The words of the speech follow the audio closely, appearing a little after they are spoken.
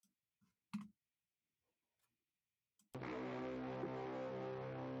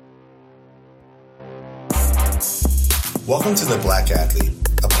Welcome to The Black Athlete,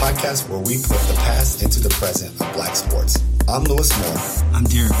 a podcast where we put the past into the present of black sports. I'm Lewis Moore. I'm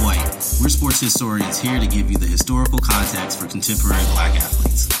Derek White. We're sports historians here to give you the historical context for contemporary black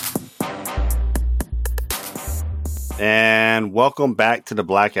athletes. And welcome back to The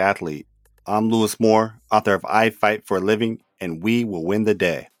Black Athlete. I'm Lewis Moore, author of I Fight for a Living, and we will win the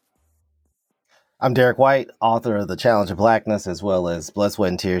day. I'm Derek White, author of The Challenge of Blackness, as well as Blood, Sweat,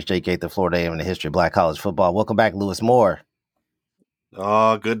 and Tears, Jake Gaither, Florida A&M, and the History of Black College Football. Welcome back, Lewis Moore.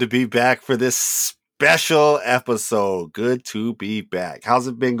 Oh, good to be back for this special episode. Good to be back. How's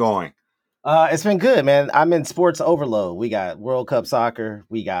it been going? It's been good, man. I'm in sports overload. We got World Cup soccer.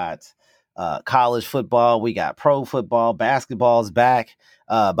 We got college football. We got pro football. Basketball's back.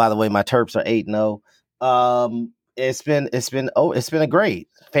 By the way, my Terps are 8-0. It's been a great.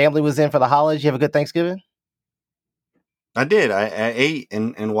 Family was in for the holidays. You have a good Thanksgiving? I did. I ate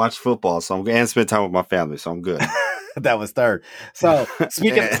and watched football, and spent time with my family, so I'm good. That was third. So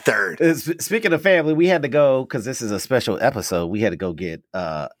speaking of family, we had to go because this is a special episode. We had to go get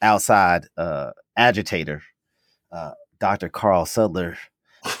outside agitator, Dr. Carl Suddler.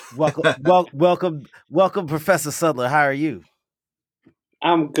 Welcome, Professor Suddler. How are you?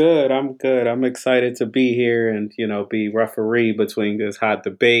 I'm good. I'm excited to be here and, be referee between this hot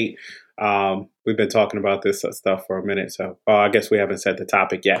debate. We've been talking about this stuff for a minute, so I guess we haven't said the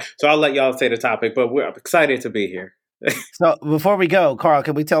topic yet. So I'll let y'all say the topic, but we're excited to be here. So before we go, Carl,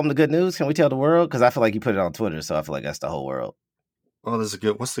 can we tell them the good news? Can we tell the world? Because I feel like you put it on Twitter, so I feel like that's the whole world. Oh,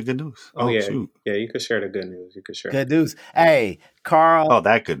 what's the good news? Oh yeah. Shoot. Yeah, you could share the good news. Good news. Hey, Carl. Oh,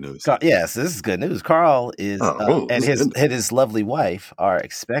 that good news. Yes, this is good news. Carl is and his lovely wife are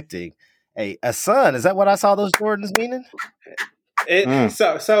expecting a son. Is that what I saw those Jordans meaning?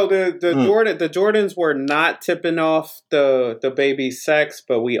 So the Jordans were not tipping off the baby's sex,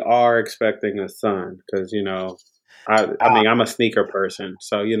 but we are expecting a son because I'm a sneaker person,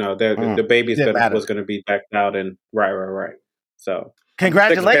 so the baby's was going to be decked out and right. So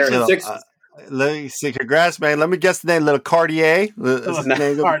congratulations! Let me see. Congrats, man. Let me guess the name. Little Cartier.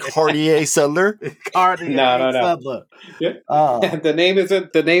 Cartier Suddler. No. Yeah. The name is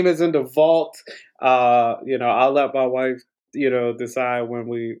in the vault. I'll let my wife decide when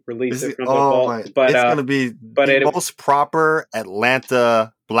we release it from the vault. But it's gonna be the most proper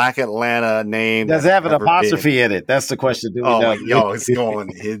Black Atlanta name. Does it have an apostrophe in it? That's the question. It's going.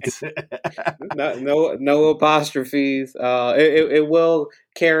 No apostrophes. It will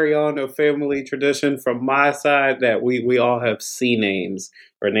carry on a family tradition from my side that we all have C names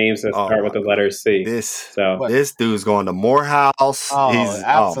or names that start with the letter C. This dude's going to Morehouse.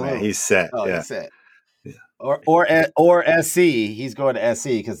 Absolutely. He's set. He's set. Or SC. He's going to SC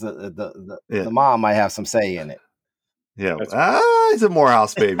because the mom might have some say in it. Yeah, he's a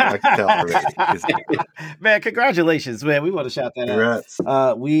Morehouse baby. I can tell already. Man, congratulations, man. We want to shout that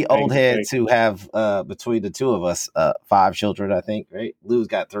out. We old heads who have between the two of us 5 children, I think. Right? Lou's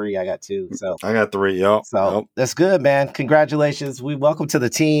got 3. I got 2. So I got 3. Yep. So that's good, man. Congratulations. We welcome to the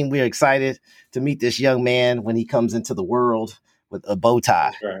team. We're excited to meet this young man when he comes into the world with a bow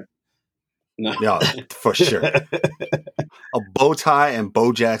tie. That's right. No. Yeah, for sure. A bow tie and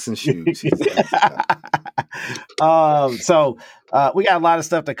Bo Jackson shoes. So we got a lot of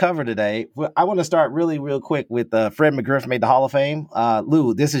stuff to cover today. I want to start real quick with Fred McGriff made the Hall of Fame.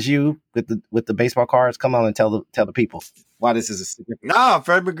 Lou, this is you with the baseball cards. Come on and tell the people why this is a significant.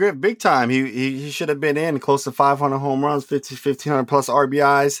 Fred McGriff, big time. He should have been in close to 500 home runs, 1,500 plus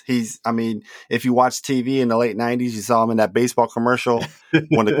RBIs. If you watch TV in the late 90s, you saw him in that baseball commercial.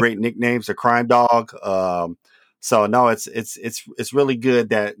 One of the great nicknames, the Crime Dog. So no, it's really good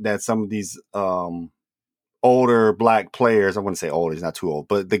that some of these older black players, I wouldn't say older, he's not too old,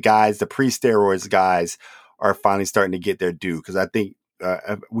 but the guys, the pre-steroids guys are finally starting to get their due because I think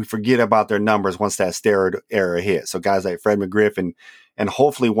we forget about their numbers once that steroid era hit. So guys like Fred McGriff and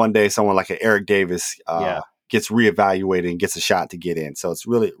hopefully one day someone like an Eric Davis gets reevaluated and gets a shot to get in. So it's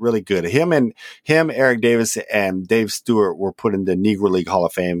really, really good. Him, Eric Davis, and Dave Stewart were put in the Negro League Hall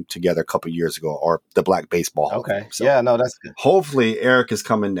of Fame together a couple years ago, or the Black Baseball Hall of Fame. So that's good. Hopefully Eric is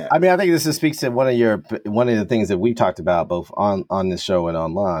coming next. I mean, I think this speaks to one of the things that we've talked about both on this show and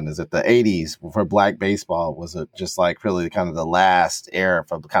online is that the 80s for Black baseball was just like really kind of the last era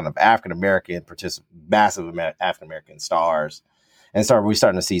for kind of African-American massive African-American stars. And we're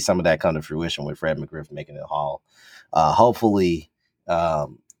starting to see some of that come to fruition with Fred McGriff making it Hall. Hopefully,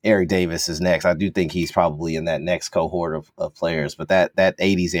 Eric Davis is next. I do think he's probably in that next cohort of players. But that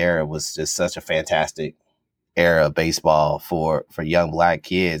 80s era was just such a fantastic era of baseball for young black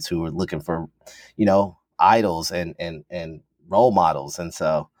kids who were looking for, idols and role models. And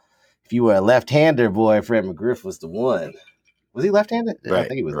so if you were a left-hander, boy, Fred McGriff was the one. Was he left-handed? Right, I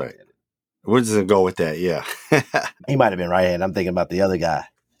think he was right. left-handed. We're just gonna go with that. Yeah. He might have been right-handed. I'm thinking about the other guy.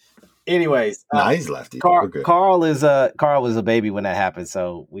 Anyways, no, he's lefty. Carl was a baby when that happened,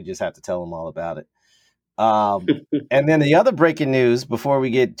 so we just have to tell him all about it. And then the other breaking news before we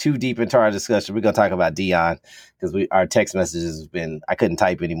get too deep into our discussion, we're gonna talk about Deion because our text messages have been I couldn't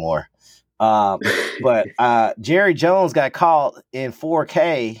type anymore. But Jerry Jones got caught in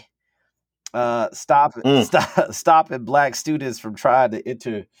 4K stopping black students from trying to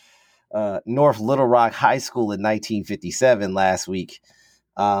enter North Little Rock High School in 1957 last week.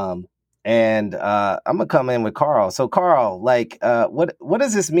 And I'm gonna come in with Carl. So Carl, like, what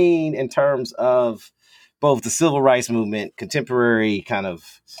does this mean in terms of both the civil rights movement, contemporary kind of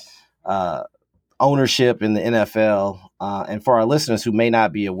ownership in the NFL, and for our listeners who may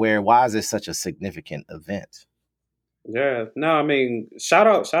not be aware, why is this such a significant event? Yeah, no, I mean, shout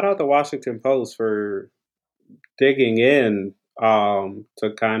out the Washington Post for digging in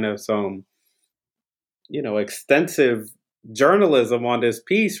to kind of some, extensive journalism on this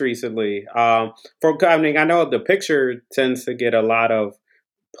piece recently. I know the picture tends to get a lot of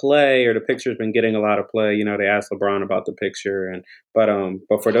play, or the picture's been getting a lot of play. They asked LeBron about the picture, but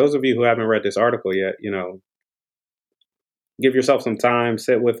for those of you who haven't read this article yet, give yourself some time,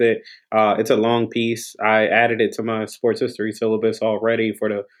 sit with it. It's a long piece. I added it to my sports history syllabus already for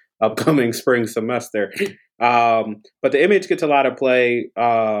the upcoming spring semester. But the image gets a lot of play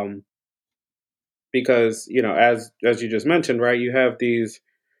because, as you just mentioned, right, you have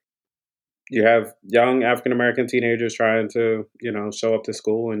young African-American teenagers trying to, show up to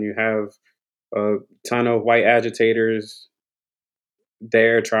school, and you have a ton of white agitators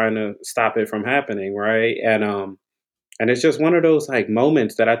there trying to stop it from happening, right? And it's just one of those like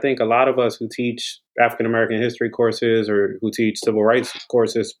moments that I think a lot of us who teach African-American history courses or who teach civil rights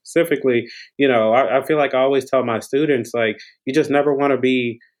courses specifically, I feel like I always tell my students, like, you just never want to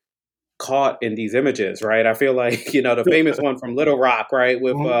be caught in these images, right? I feel like, the famous one from Little Rock, right,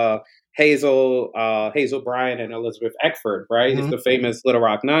 with Hazel Bryant and Elizabeth Eckford, right? Mm-hmm. It's the famous Little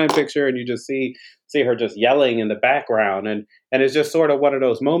Rock 9 picture, and you just see her just yelling in the background, and it's just sort of one of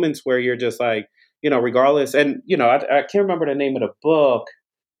those moments where you're just like, regardless, and I can't remember the name of the book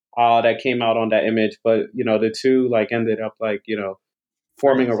that came out on that image, but the two like ended up like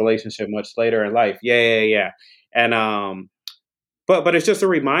forming a relationship much later in life. Yeah, and But it's just a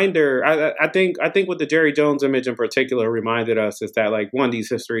reminder. I think what the Jerry Jones image in particular reminded us is that, like, one, these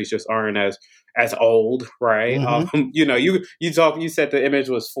histories just aren't as old, right? Mm-hmm. You said the image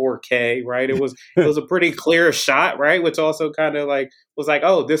was 4K, right? It was a pretty clear shot, right? Which also kind of like was like,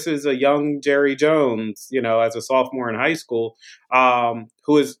 oh, this is a young Jerry Jones, as a sophomore in high school,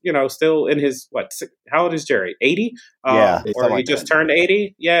 who is still in his how old is Jerry? 80? Yeah, or he just turned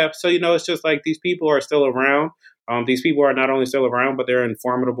 80. Yeah, so it's just like these people are still around. These people are not only still around, but they're in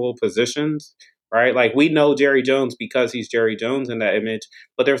formidable positions, right? Like, we know Jerry Jones because he's Jerry Jones in that image,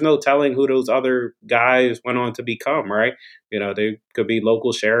 but there's no telling who those other guys went on to become, right? They could be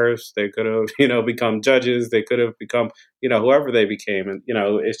local sheriffs. They could have, become judges. They could have become, whoever they became. And,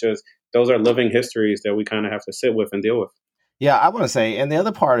 it's just, those are living histories that we kind of have to sit with and deal with. Yeah, I want to say, and the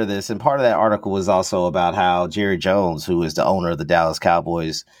other part of this, and part of that article was also about how Jerry Jones, who is the owner of the Dallas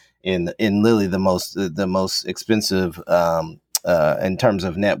Cowboys, in literally the most expensive in terms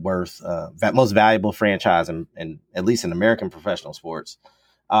of net worth, most valuable franchise in at least in American professional sports,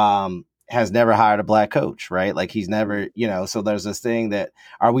 has never hired a black coach, right? Like, he's never, so there's this thing that,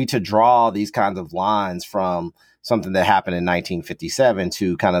 are we to draw these kinds of lines from something that happened in 1957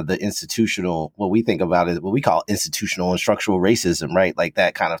 to kind of the institutional, what we think about is what we call institutional and structural racism, right? Like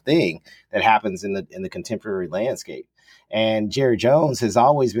that kind of thing that happens in the contemporary landscape. And Jerry Jones has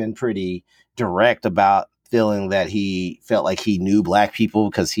always been pretty direct about feeling that he felt like he knew black people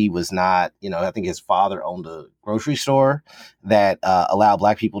because he was not, I think his father owned a grocery store that allowed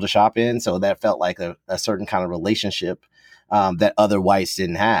black people to shop in. So that felt like a certain kind of relationship that other whites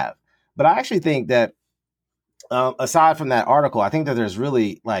didn't have. But I actually think that aside from that article, I think that there's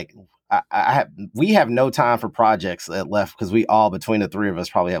really like, we have no time for projects left because we all, between the three of us,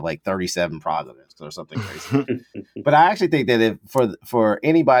 probably have like 37 projects or something crazy. But I actually think that if for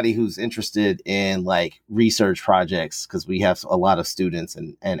anybody who's interested in like research projects, because we have a lot of students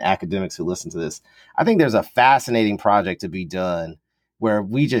and academics who listen to this, I think there's a fascinating project to be done where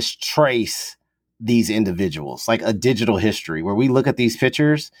we just trace these individuals, like a digital history where we look at these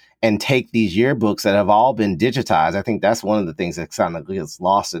pictures and take these yearbooks that have all been digitized. I think that's one of the things that kind of gets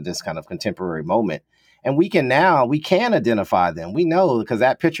lost in this kind of contemporary moment. And we can identify them. We know because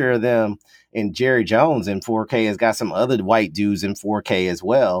that picture of them in Jerry Jones in 4K has got some other white dudes in 4K as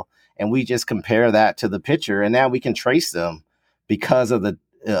well. and we just compare that to the picture, and now we can trace them because of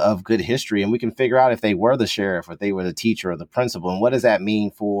good history, and we can figure out if they were the sheriff, or they were the teacher or the principal, and what does that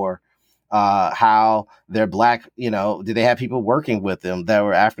mean for how they're Black, did they have people working with them that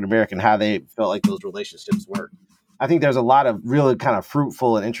were African American, how they felt like those relationships worked. I think there's a lot of really kind of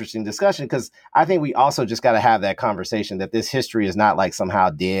fruitful and interesting discussion, because I think we also just got to have that conversation that this history is not like somehow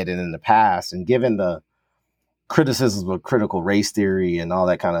dead and in the past. And given the criticisms of critical race theory and all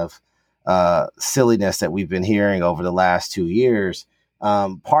that kind of silliness that we've been hearing over the last 2 years,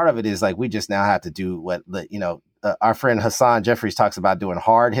 part of it is like we just now have to do what, our friend Hassan Jeffries talks about, doing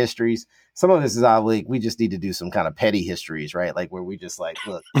hard histories. Some of this is like we just need to do some kind of petty histories, right? Like where we just like,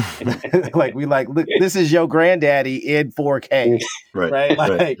 look, look, this is your granddaddy in 4K, right?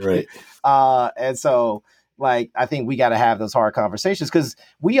 Right. And so, like, I think we got to have those hard conversations, because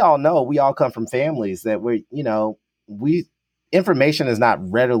we all come from families that information is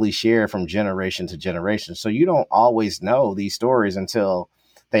not readily shared from generation to generation. So you don't always know these stories until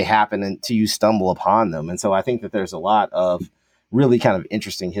they happen, until you stumble upon them. And so I think that there's a lot of really kind of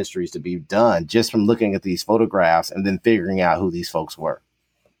interesting histories to be done just from looking at these photographs and then figuring out who these folks were.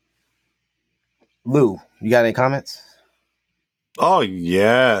 Lou, you got any comments? Oh,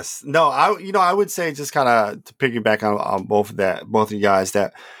 yes. No, I would say, just kind of to piggyback on both of you guys,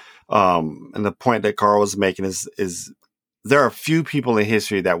 that and the point that Carl was making is there are a few people in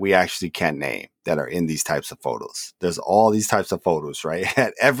history that we actually can name that are in these types of photos. There's all these types of photos, right?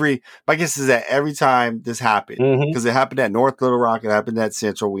 My guess is that every time this happened, because it happened at North Little Rock, it happened at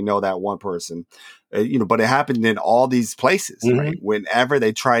Central. We know that one person, but it happened in all these places, right? Whenever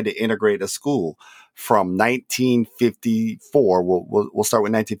they tried to integrate a school from 1954, we'll start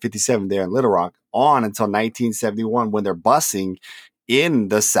with 1957 there in Little Rock, on until 1971, when they're busing in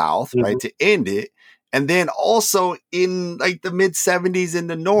the South, right, to end it. And then also in like the mid 70s in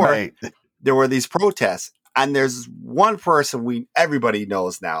the North, there were these protests. And there's one person everybody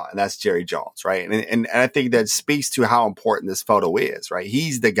knows now, and that's Jerry Jones, right? And I think that speaks to how important this photo is, right?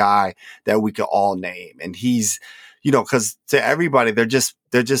 He's the guy that we could all name. And he's, because to everybody, they're just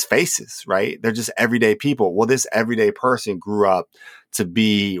faces, right? They're just everyday people. Well, this everyday person grew up to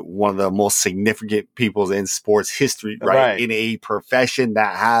be one of the most significant people in sports history, right? In a profession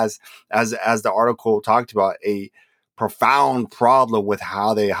that has, as the article talked about, a profound problem with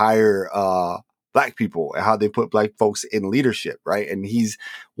how they hire Black people and how they put Black folks in leadership, right? And he's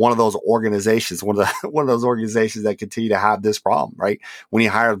one of those organizations, one of those organizations that continue to have this problem, right? When he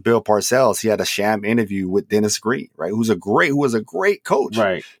hired Bill Parcells, he had a sham interview with Dennis Green, right? Who was a great coach.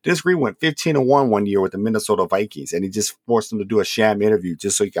 Right. Dennis Green went 15-1 one year with the Minnesota Vikings, and he just forced him to do a sham interview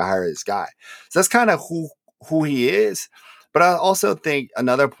just so he could hire this guy. So that's kind of who he is. But I also think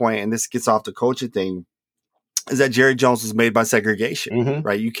another point, and this gets off the coaching thing, is that Jerry Jones was made by segregation,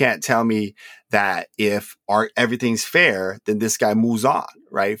 right? You can't tell me that if everything's fair, then this guy moves on,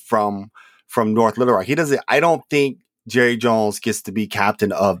 right? From North Little Rock. I don't think Jerry Jones gets to be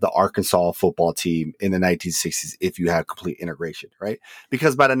captain of the Arkansas football team in the 1960s if you have complete integration, right?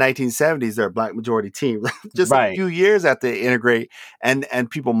 Because by the 1970s, they're a Black majority team, just a few years after they integrate, and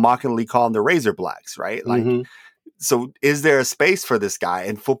people mockingly call them the Razor Blacks, right? Like, so is there a space for this guy?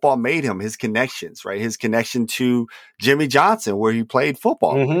 And football made him, his connections, right? His connection to Jimmy Johnson, where he played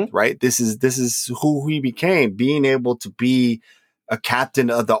football, right? This is who he became. Being able to be a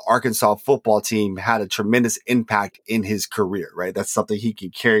captain of the Arkansas football team had a tremendous impact in his career, right? That's something he can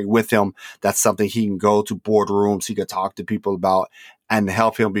carry with him. That's something he can go to boardrooms, he could talk to people about and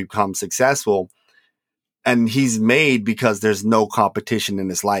help him become successful. And he's made because there's no competition in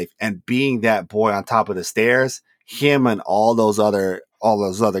his life. And being that boy on top of the stairs, him and all those other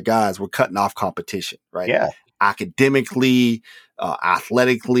guys were cutting off competition, right? Yeah. Academically,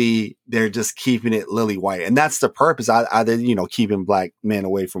 athletically, they're just keeping it lily white. And that's the purpose. Either, keeping Black men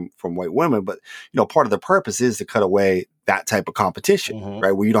away from white women. But, part of the purpose is to cut away that type of competition,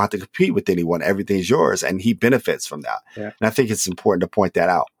 right? Where you don't have to compete with anyone. Everything's yours. And he benefits from that. Yeah. And I think it's important to point that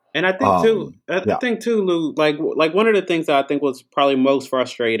out. And I think too, Lou, like one of the things that I think was probably most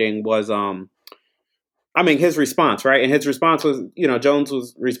frustrating was, his response, right? And his response was, Jones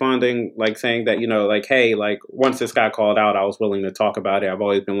was responding, like saying that, hey, like once this guy called out, I was willing to talk about it. I've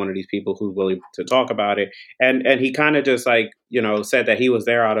always been one of these people who's willing to talk about it. And he kind of just like, said that he was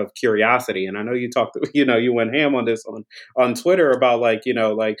there out of curiosity. And I know you talked, you went ham on this on Twitter about like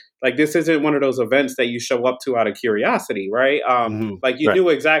this isn't one of those events that you show up to out of curiosity, right? Like you knew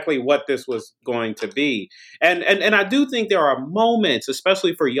exactly what this was going to be. And I do think there are moments,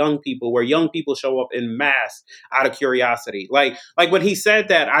 especially for young people, where young people show up in mass out of curiosity. Like when he said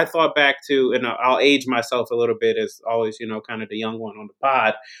that, I thought back to, and I'll age myself a little bit as always, kind of the young one on the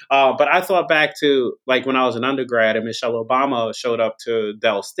pod. But I thought back to like when I was an undergrad and Michelle Obama showed up to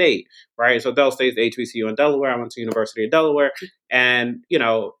Dell State, right? So Dell State's HBCU in Delaware. I went to University of Delaware. And,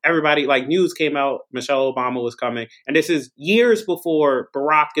 everybody, like news came out, Michelle Obama was coming. And this is years before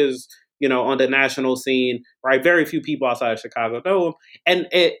Barack is, on the national scene, right? Very few people outside of Chicago know him. And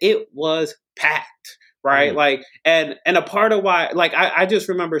it was packed, right? Like, and a part of why, like, I just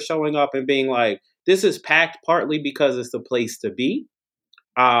remember showing up and being like, this is packed partly because it's the place to be.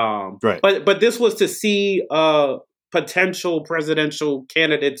 Right. But this was to see a potential presidential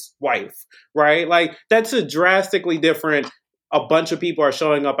candidate's wife, right? Like that's a drastically different. A bunch of people are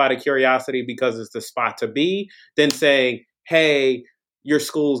showing up out of curiosity because it's the spot to be than saying, hey, your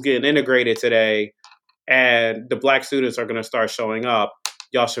school's getting integrated today and the Black students are going to start showing up.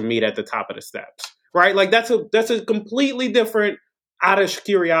 Y'all should meet at the top of the steps, right? Like that's a completely different out of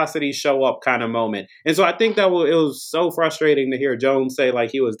curiosity show up kind of moment. And so I think it was so frustrating to hear Jones say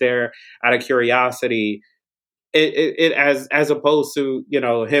like he was there out of curiosity. It as opposed to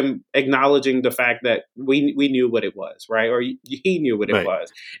him acknowledging the fact that we knew what it was, right? Or he knew what it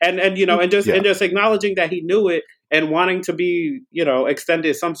was, and just acknowledging that he knew it and wanting to be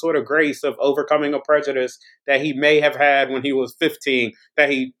extended some sort of grace of overcoming a prejudice that he may have had when he was 15 that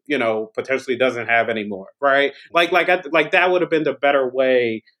he potentially doesn't have anymore, right? Like that would have been the better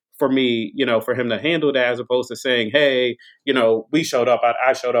way for me, for him to handle that as opposed to saying, hey, I showed up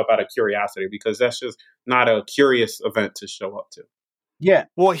out of curiosity, because that's just not a curious event to show up to. Yeah.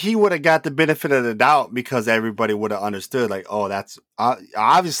 Well, he would have got the benefit of the doubt because everybody would have understood like, oh, that's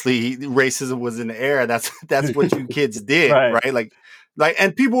obviously racism was in the air. That's what you kids did. right? Like,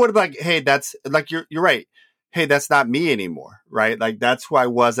 and people would have been like, hey, that's like, you're right. Hey, that's not me anymore, right? Like, that's who I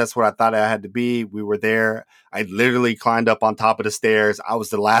was. That's what I thought I had to be. We were there. I literally climbed up on top of the stairs. I was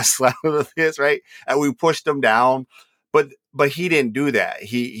the last slab of this, right? And we pushed him down. But he didn't do that.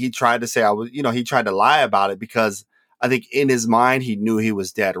 He tried to say I was, he tried to lie about it because I think in his mind, he knew he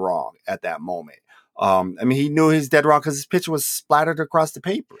was dead wrong at that moment. He knew he was dead wrong because his picture was splattered across the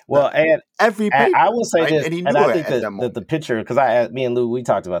paper. Well, and every paper. I will say this, and he knew I think that the picture, because me and Lou, we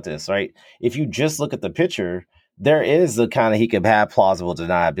talked about this, right? If you just look at the picture, there is the kind of, he could have plausible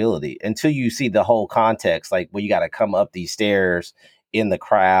deniability until you see the whole context, like when you got to come up these stairs in the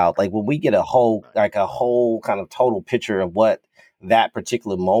crowd. Like when we get a whole kind of total picture of what that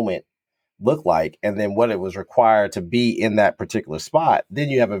particular moment looked like, and then what it was required to be in that particular spot, then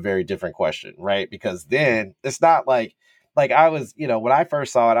you have a very different question, right? Because then it's not like I was, when I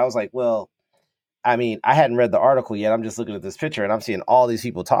first saw it, I was like, well, I hadn't read the article yet. I'm just looking at this picture and I'm seeing all these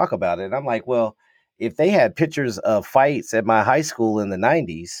people talk about it. And I'm like, well, if they had pictures of fights at my high school in the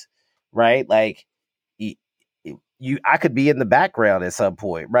 90s, right? Like I could be in the background at some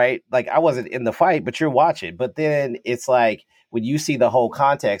point, right? Like I wasn't in the fight, but you're watching. But then it's like, when you see the whole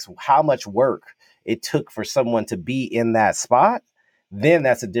context, how much work it took for someone to be in that spot, then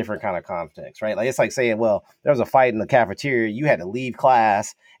that's a different kind of context, right? Like it's like saying, well, there was a fight in the cafeteria. You had to leave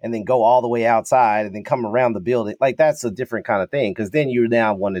class and then go all the way outside and then come around the building. Like that's a different kind of thing, because then you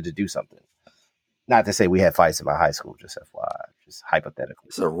now wanted to do something. Not to say we had fights in my high school, just FYI, just hypothetically.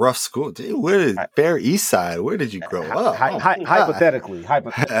 It's a rough school. Dude, where did Fair East Side? Where did you grow up? Hypothetically.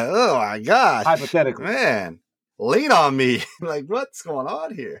 Oh my gosh. Hypothetically. Man. Lean on Me. Like, what's going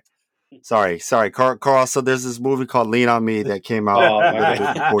on here? Sorry, Carl. So there's this movie called Lean on Me that came out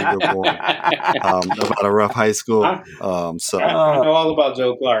before you were born, about a rough high school. So I know all about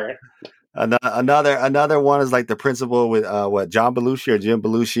Joe Clark. Another one is like The Principal with John Belushi or Jim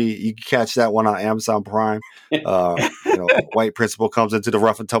Belushi. You can catch that one on Amazon Prime. White principal comes into the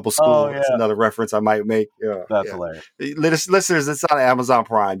rough and tumble school. Oh, yeah. That's another reference I might make. That's hilarious. Listeners, it's on Amazon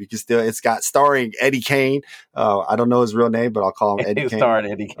Prime. You can it's got starring Eddie Kane. I don't know his real name, but I'll call him Eddie Kane.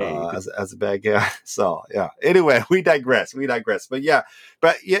 Starring Eddie Kane as a bad guy. So yeah. Anyway, we digress. But yeah,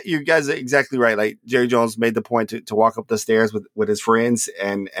 you guys are exactly right. Like Jerry Jones made the point to walk up the stairs with his friends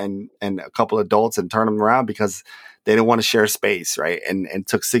and a couple of adults and turn them around because they didn't want to share space, right? And it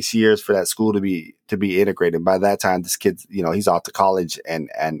took 6 years for that school to be integrated. By that time, this kid's, he's off to college and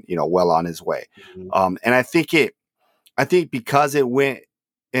well on his way. Mm-hmm. And I think because it went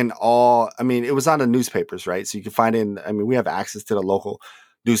in it was on the newspapers, right? So you can find we have access to the local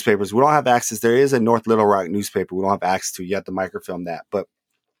newspapers. We don't have access. There is a North Little Rock newspaper we don't have access to. You have to microfilm that, but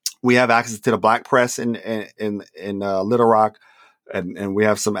we have access to the black press in Little Rock. And we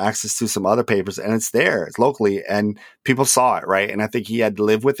have some access to some other papers, and it's there. It's locally, and people saw it, right? And I think he had to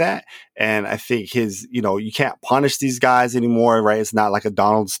live with that. And I think you can't punish these guys anymore, right? It's not like a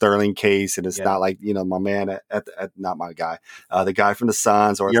Donald Sterling case, and it's not like, my man not my guy, the guy from the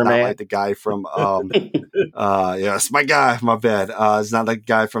Suns, or it's not like the guy from, it's my guy, my bad. It's not like the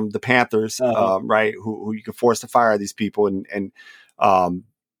guy from the Panthers, right? Who you can force to fire these people. But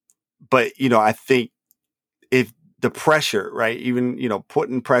I think if the pressure, right? Even,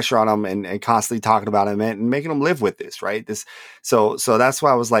 putting pressure on them and constantly talking about him and making them live with this, right? So that's why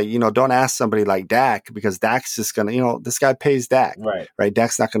I was like, don't ask somebody like Dak, because Dak's just going to, this guy pays Dak, right?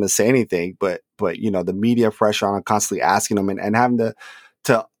 Dak's not going to say anything, but the media pressure on him, constantly asking him and having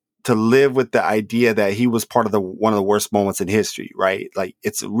to live with the idea that he was part of one of the worst moments in history, right? Like,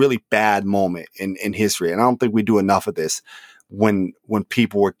 it's a really bad moment in history. And I don't think we do enough of this. When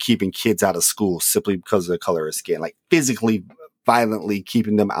people were keeping kids out of school simply because of the color of skin, like physically, violently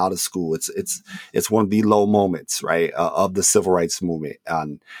keeping them out of school. It's one of the low moments, right, of the civil rights movement.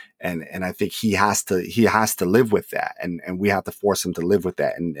 And I think he has to live with that, and we have to force him to live with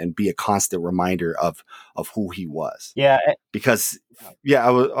that and be a constant reminder of who he was. Yeah. Because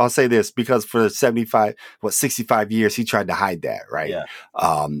I'll say this, because for 65 years, he tried to hide that. Right. Yeah.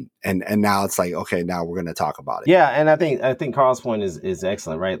 And now it's like, okay, now we're going to talk about it. Yeah. And I think Carl's point is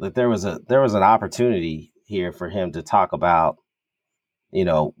excellent, right? Like, there was an opportunity here for him to talk about,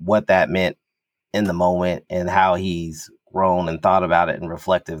 what that meant in the moment and how he's grown and thought about it and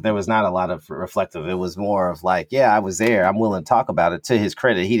reflective. There was not a lot of reflective. It was more of like, yeah, I was there, I'm willing to talk about it. To his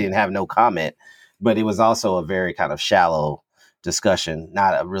credit, he didn't have no comment, but it was also a very kind of shallow discussion,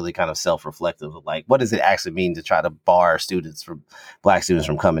 not a really kind of self-reflective of like, what does it actually mean to try to bar Black students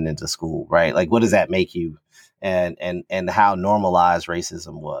from coming into school, right? Like, what does that make you, and how normalized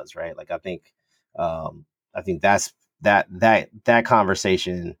racism was, right? Like, I think that's that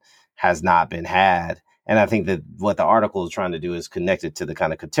conversation has not been had. And I think that what the article is trying to do is connect it to the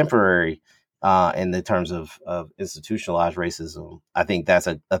kind of contemporary in the terms of institutionalized racism. I think that's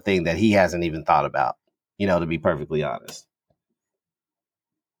a thing that he hasn't even thought about, to be perfectly honest.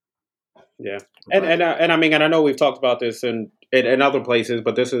 Yeah. And I mean, and I know we've talked about this in other places,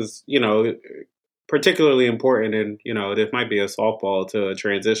 but this is, particularly important, and, this might be a softball to a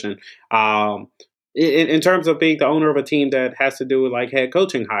transition. In terms of being the owner of a team that has to do with like head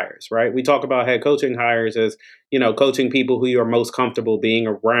coaching hires, right? We talk about head coaching hires as, coaching people who you're most comfortable being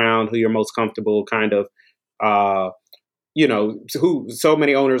around, who you're most comfortable kind of, who so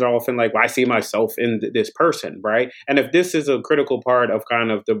many owners are often like, well, I see myself in this person, right? And if this is a critical part of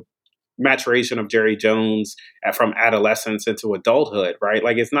kind of the maturation of Jerry Jones from adolescence into adulthood, right?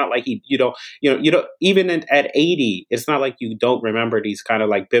 Like, it's not like you don't even at 80, it's not like you don't remember these kind of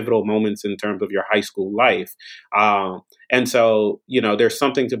like pivotal moments in terms of your high school life. And so, there's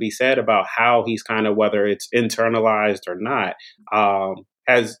something to be said about how he's kind of, whether it's internalized or not,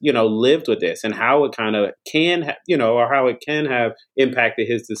 has, lived with this, and how it kind of can, or how it can have impacted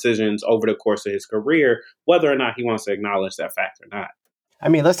his decisions over the course of his career, whether or not he wants to acknowledge that fact or not. I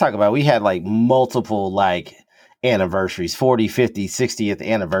mean, let's talk about, we had like multiple like anniversaries, 40, 50, 60th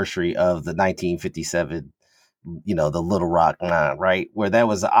anniversary of the 1957, the Little Rock Nine, right? Where that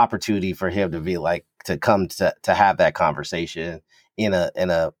was an opportunity for him to be like, to come to have that conversation in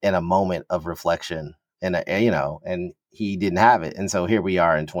a moment of reflection, and he didn't have it. And so here we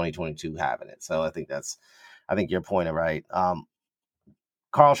are in 2022 having it. So I think your point is right.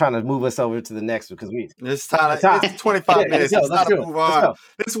 Carl trying to move us over to the next, because it's 25 minutes. It's time to move on.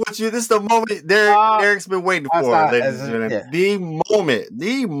 This is the moment Derek's been waiting for, ladies and gentlemen.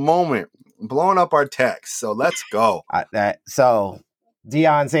 The moment blowing up our text. So let's go. So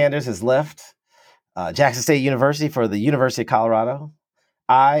Deion Sanders has left Jackson State University for the University of Colorado.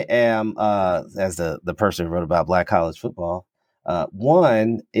 I am, as the person who wrote about Black college football,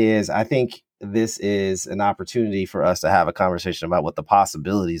 one is, I think this is an opportunity for us to have a conversation about what the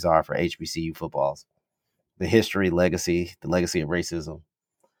possibilities are for HBCU footballs, the history, the legacy of racism.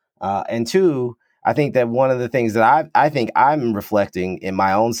 And two, I think that one of the things that I think I'm reflecting in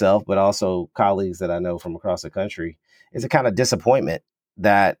my own self, but also colleagues that I know from across the country, is a kind of disappointment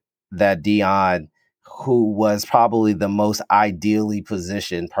that Deion, who was probably the most ideally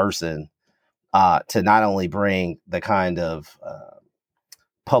positioned person to not only bring the kind of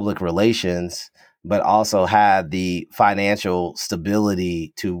public relations, but also had the financial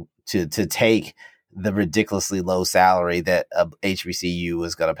stability to take the ridiculously low salary that a HBCU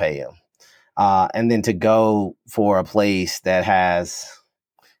was going to pay him. And then to go for a place that has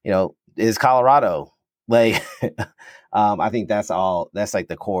is Colorado. Like, I think that's like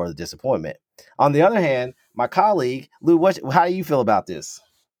the core of the disappointment. On the other hand, my colleague, Lou, how do you feel about this?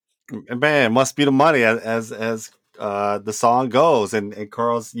 Man, must be the money as the song goes. And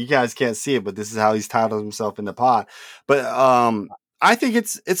Carl's, you guys can't see it, but this is how he's titled himself in the pod. But I think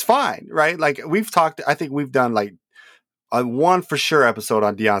it's fine, right? Like I think we've done like one for sure episode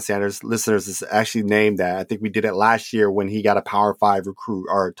on Deion Sanders. Listeners is actually named that. I think we did it last year when he got a Power 5 recruit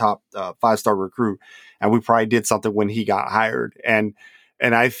or top 5-star recruit. And we probably did something when he got hired. And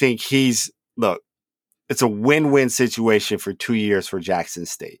I think look, it's a win-win situation for 2 years for Jackson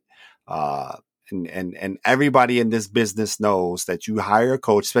State. And everybody in this business knows that you hire a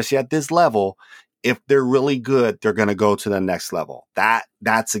coach, especially at this level, if they're really good, they're going to go to the next level.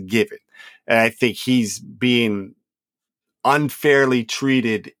 That's a given. And I think he's being unfairly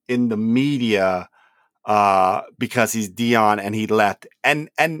treated in the media because he's Deion and he left. And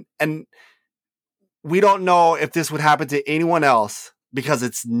we don't know if this would happen to anyone else because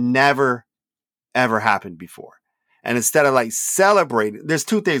it's never, ever happened before. And instead of like celebrating, there's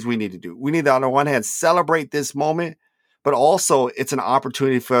two things we need to do. We need to, on the one hand, celebrate this moment, but also it's an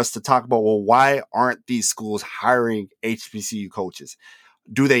opportunity for us to talk about, well, why aren't these schools hiring HBCU coaches?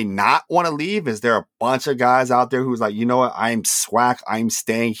 Do they not want to leave? Is there a bunch of guys out there who's like, you know what? I'm swag. I'm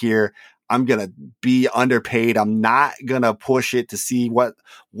staying here. I'm going to be underpaid. I'm not going to push it to see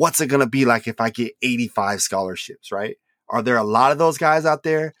what's it going to be like if I get 85 scholarships, right? Are there a lot of those guys out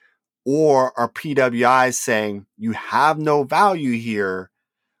there? Or are PWIs saying you have no value here?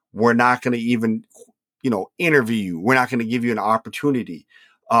 We're not going to even, interview you. We're not going to give you an opportunity.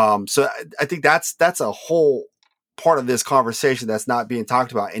 So I think that's a whole part of this conversation that's not being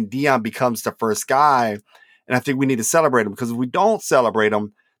talked about. And Deion becomes the first guy. And I think we need to celebrate him, because if we don't celebrate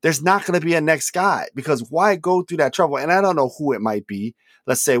him, there's not going to be a next guy. Because why go through that trouble? And I don't know who it might be.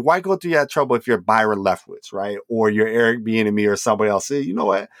 Let's say, why go through that trouble if you're Byron Leftwich, right? Or you're Eric Bieniemy or somebody else. Say, you know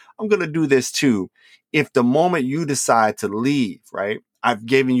what? I'm going to do this too. If the moment you decide to leave, right? I've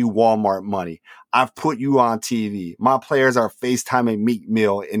given you Walmart money. I've put you on TV. My players are FaceTiming Meek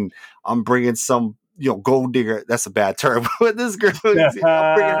Mill, and I'm bringing some, gold digger. That's a bad term. But this girl, I'm bringing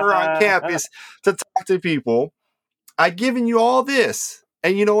her on campus to talk to people. I've given you all this.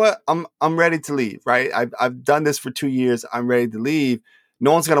 And you know what? I'm ready to leave, right? I've done this for 2 years. I'm ready to leave.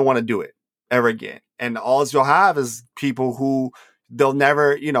 No one's going to want to do it ever again. And all you'll have is people who they'll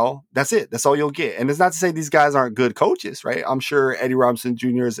never, that's it. That's all you'll get. And it's not to say these guys aren't good coaches, right? I'm sure Eddie Robinson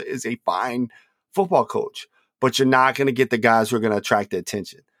Jr. is a fine football coach, but you're not going to get the guys who are going to attract the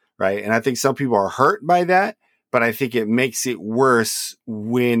attention, right? And I think some people are hurt by that, but I think it makes it worse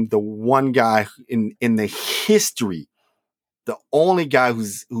when the one guy in the history, the only guy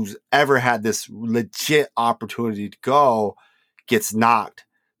who's ever had this legit opportunity to go, gets knocked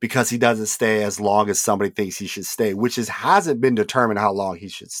because he doesn't stay as long as somebody thinks he should stay, which hasn't been determined how long he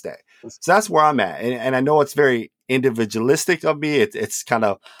should stay. So that's where I'm at. And I know it's very individualistic of me. It's kind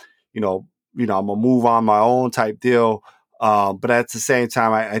of, I'm gonna move on my own type deal. But at the same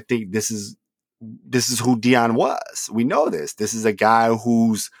time, I think this is who Deion was. We know this. This is a guy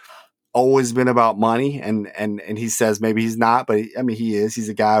who's always been about money, and he says maybe he's not, but he is. He's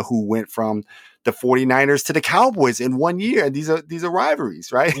a guy who went from the 49ers to the Cowboys in 1 year. These are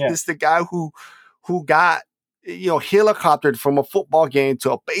rivalries, right? Yeah. This is the guy who got, helicoptered from a football game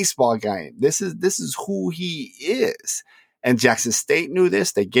to a baseball game. This is who he is. And Jackson State knew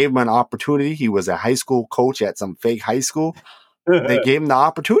this. They gave him an opportunity. He was a high school coach at some fake high school. They gave him the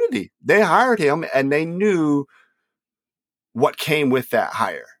opportunity. They hired him, and they knew what came with that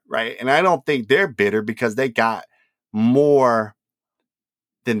hire, right? And I don't think they're bitter because they got more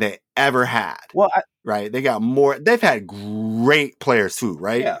than they ever had. Well, right? They got more. They've had great players too,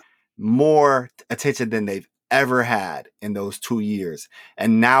 right? Yeah. More attention than they've ever had in those 2 years.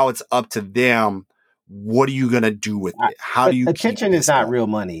 And now it's up to them. What are you going to do with it? How do you attention is not real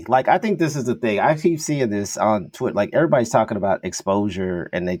money. Like, I think this is the thing. I keep seeing this on Twitter. Like, everybody's talking about exposure,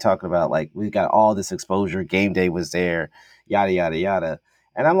 and they talking about, like, we got all this exposure. Game day was there, yada, yada, yada.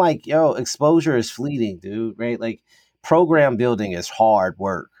 And I'm like, yo, exposure is fleeting, dude, right? Like, program building is hard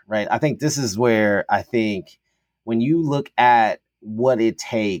work, right? I think this is where I think when you look at what it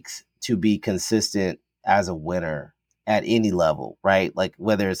takes to be consistent as a winner at any level, right? Like,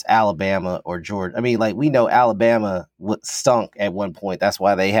 whether it's Alabama or Georgia. I mean, like, we know Alabama stunk at one point. That's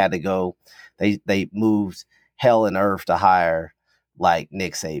why they had to go. They moved hell and earth to hire like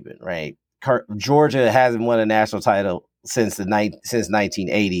Nick Saban, right? Georgia hasn't won a national title since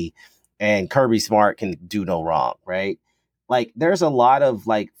 1980, and Kirby Smart can do no wrong, right? Like, there's a lot of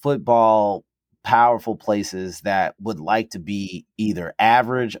like football powerful places that would like to be either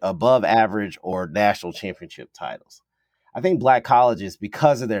average, above average, or national championship titles. I think black colleges,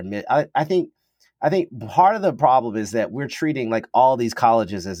 because of their, I think part of the problem is that we're treating like all these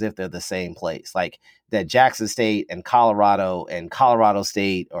colleges as if they're the same place, like that Jackson State and Colorado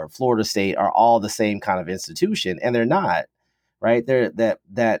State or Florida State are all the same kind of institution, and they're not, right? They're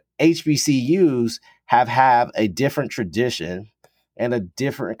that HBCUs have a different tradition and a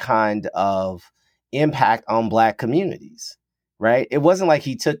different kind of impact on black communities, right? It wasn't like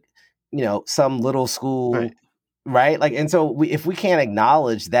he took, some little school, right? Like, and so if we can't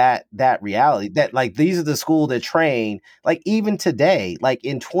acknowledge that reality, that like these are the school that train, like even today, like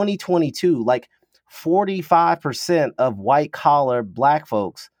in 2022, like 45% of white collar black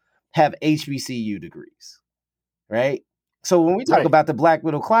folks have HBCU degrees, right? So when we talk about the black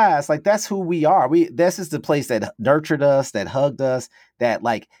middle class, like that's who we are. This is the place that nurtured us, that hugged us, that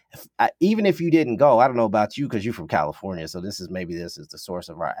like, even if you didn't go, I don't know about you because you're from California, so this is the source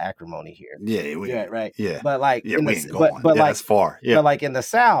of our acrimony here. Yeah, right. Yeah, but like, but like that's far. Yeah, but like in the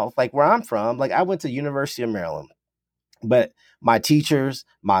South, like where I'm from, like I went to University of Maryland, but my teachers,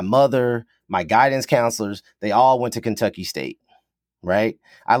 my mother, my guidance counselors, they all went to Kentucky State. Right.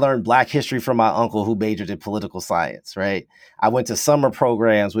 I learned Black history from my uncle who majored in political science. Right. I went to summer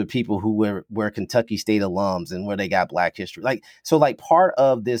programs with people who were Kentucky State alums and where they got Black history. Like, so like part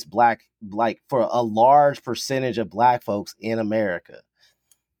of this black, like for a large percentage of Black folks in America,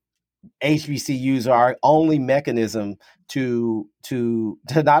 HBCUs are our only mechanism to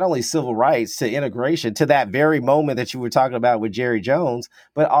not only civil rights, to integration, to that very moment that you were talking about with Jerry Jones,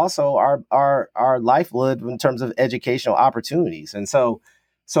 but also our lifeblood in terms of educational opportunities. And so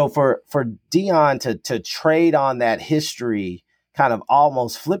for Deion to trade on that history kind of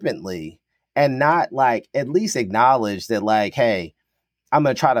almost flippantly and not like at least acknowledge that like, hey, I'm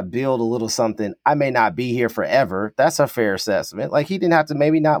going to try to build a little something. I may not be here forever. That's a fair assessment. Like he didn't have to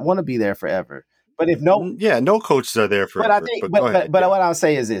maybe not want to be there forever. But if no coaches are there forever. But I think, but what I'll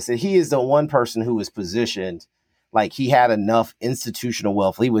say is this: that he is the one person who was positioned like he had enough institutional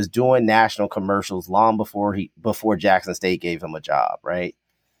wealth. He was doing national commercials long before Jackson State gave him a job. Right.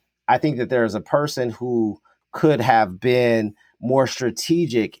 I think that there is a person who could have been more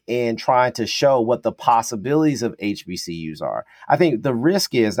strategic in trying to show what the possibilities of HBCUs are. I think the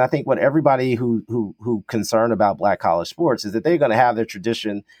risk is, and I think what everybody who concerned about Black college sports is that they're going to have their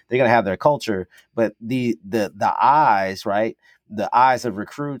tradition, they're going to have their culture, but the eyes, right? The eyes of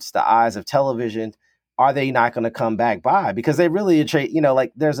recruits, the eyes of television, are they not going to come back by? Because they really,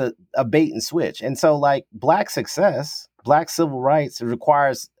 like there's a bait and switch. And so like Black success, Black civil rights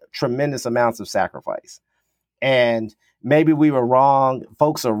requires tremendous amounts of sacrifice. And maybe we were wrong.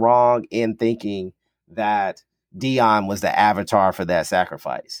 Folks are wrong in thinking that Deion was the avatar for that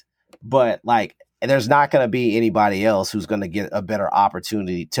sacrifice. But like, there's not going to be anybody else who's going to get a better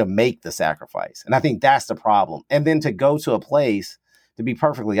opportunity to make the sacrifice. And I think that's the problem. And then to go to a place, to be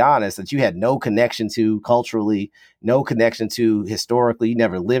perfectly honest, that you had no connection to culturally, no connection to historically. You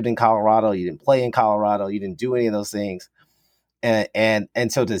never lived in Colorado. You didn't play in Colorado. You didn't do any of those things. And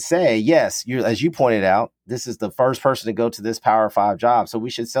so to say, yes, as you pointed out, this is the first person to go to this Power 5 job. So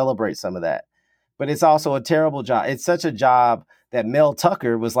we should celebrate some of that. But it's also a terrible job. It's such a job that Mel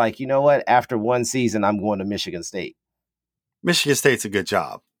Tucker was like, you know what? After one season, I'm going to Michigan State. Michigan State's a good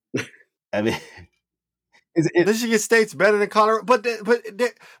job. I mean, Michigan State's better than Colorado,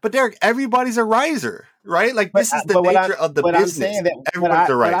 but Derek, everybody's a riser, right? Like this is the nature of the business. I'm saying that, everybody's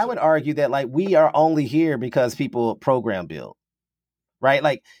a riser. But I would argue that like we are only here because people program build. Right.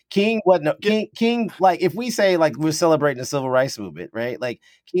 Like King wasn't King. Like if we say like we're celebrating the civil rights movement, right? Like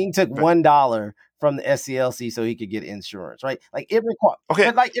King took $1 from the SCLC so he could get insurance. Right. Like it required. Okay.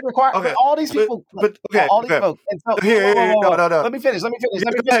 But like it required all these people. All these folks. And so no. Let me finish. Let me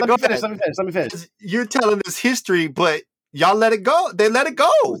finish. You're telling this history, but y'all let it go. They let it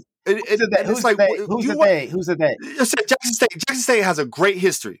go. Who's the they? Jackson State has a great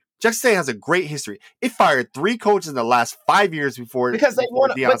history. Jackson State has a great history. It fired 3 coaches in the last 5 years before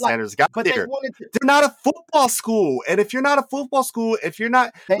Deion Sanders got there. They're not a football school, and if you're not a football school, if HBCUs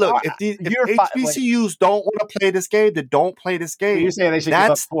don't want to play this game, then don't play this game. You're saying they should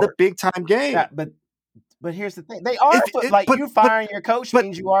That's the big time game. Yeah, but here's the thing: they are you firing your coach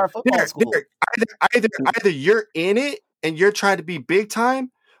means you are a football school. Either you're in it and you're trying to be big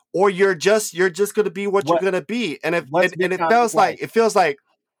time, or you're just going to be what you're going to be. And it feels like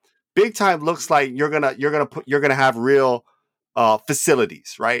big time looks like you're gonna have real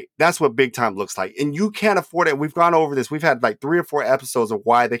facilities, right? That's what big time looks like, and you can't afford it. We've gone over this. We've had like 3 or 4 episodes of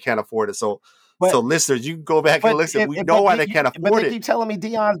why they can't afford it. So So listeners, you can go back and listen. We know why they can't afford it. But they keep telling me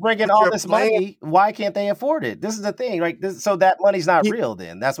Deion's bringing all this money. Why can't they afford it? This is the thing, right? So that money's not real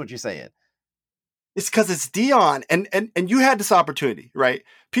then. That's what you're saying. It's because it's Deion, and you had this opportunity, right?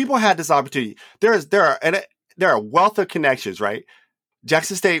 People had this opportunity. There are a wealth of connections, right?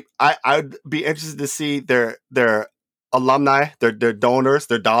 Jackson State, I would be interested to see their alumni, their donors,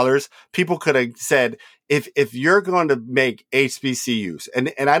 their dollars. People could have said, if you're going to make HBCUs,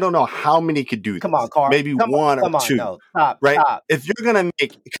 and I don't know how many could do this. Come on, Carl. Maybe one or two. No, stop, right? Stop. If you're going to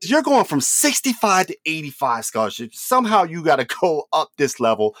make, because you're going from 65 to 85 scholarships, somehow you got to go up this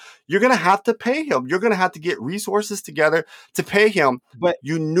level. You're going to have to pay him. You're going to have to get resources together to pay him. But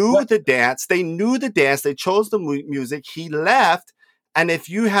you knew the dance. They knew the dance. They chose the music. He left. And if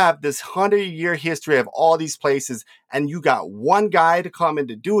you have this 100-year history of all these places and you got one guy to come in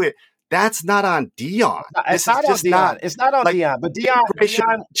to do it, that's not on Deion. It's not on Deion. It's not on Deion. But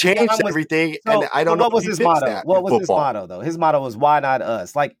Deion changed everything. And I don't know what was his motto. What was his motto, though? His motto was, why not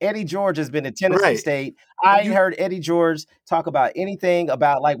us? Like Eddie George has been at Tennessee State. I heard Eddie George talk about anything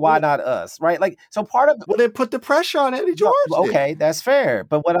about like, why not us? Right? Like, so part of they put the pressure on Eddie George. Okay, that's fair.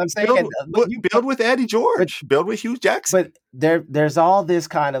 But what I'm saying, build with Eddie George, build with Hugh Jackson. But there's all this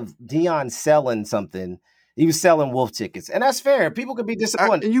kind of Deion selling something. He was selling wolf tickets, and that's fair. People could be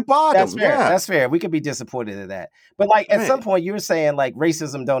disappointed. And you bought that's them. Fair. Yeah. That's fair. We could be disappointed in that. But like at some point, you were saying like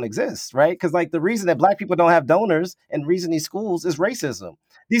racism don't exist, right? Because like the reason that Black people don't have donors and reason these schools is racism.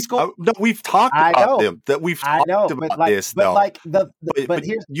 These schools. No, we've talked about them. That we've talked about this. But though. Like but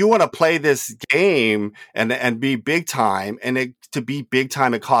here's you want to play this game and be big time, and to be big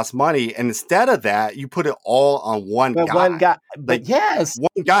time it costs money. And instead of that, you put it all on one guy. One guy. But yes,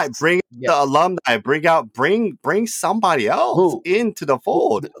 one guy. Bring the alumni. Bring somebody else into the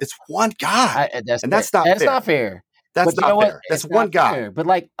fold. It's one guy, that's not fair. Not fair. That's not fair. That's one guy. Fair. But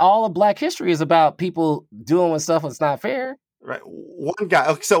like all of Black history is about people doing stuff that's not fair. Right, one guy.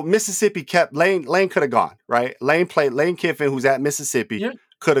 Okay, so Mississippi kept Lane. Lane could have gone. Right, Lane Kiffin, who's at Mississippi,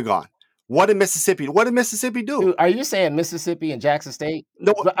 could have gone. What did Mississippi do? Dude, are you saying Mississippi and Jackson State?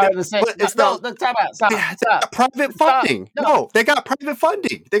 No, it's not. Time out. Stop. Private funding. No, they got private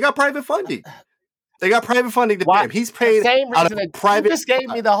funding. They got private funding to pay him. He's paid out of private. You just gave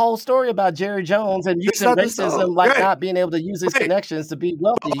me the whole story about Jerry Jones and using racism, not being able to use his connections to be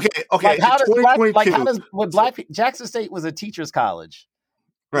wealthy. Okay. Like how does Jackson State was a teacher's college.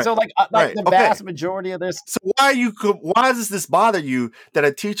 Right. So the vast majority of this. So why does this bother you that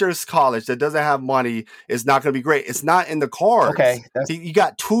a teacher's college that doesn't have money is not going to be great? It's not in the cards. Okay, you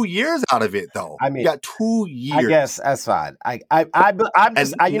got 2 years out of it though. I mean, you got 2 years. I guess that's fine. I'm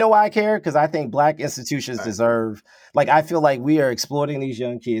just you know why I care? Because I think Black institutions deserve. Like I feel like we are exploiting these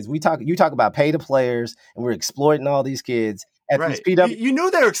young kids. You talk about pay to players, and we're exploiting all these kids. These PW. You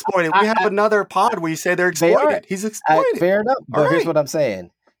knew they're exploiting. We have another pod where you say they're exploited. He's exploited. Fair enough. But here's what I'm saying.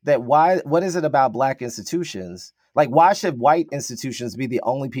 What is it about Black institutions? Like, why should white institutions be the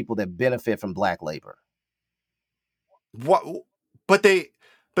only people that benefit from Black labor? But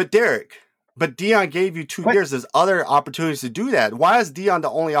Derek, Deion gave you 2 years. There's other opportunities to do that. Why is Deion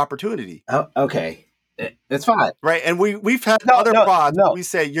the only opportunity? Oh, okay. It's fine. Right. And we've had other pods where we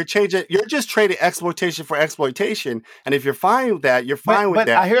say you're just trading exploitation for exploitation. And if you're fine with that, you're fine with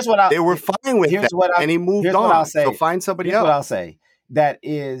that. They were fine with that. And he moved on. So find somebody else. What I'll say. That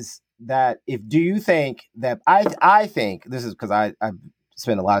do you think that I think this is because I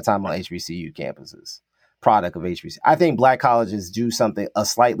spend a lot of time on HBCU campuses, product of HBCU. I think Black colleges do something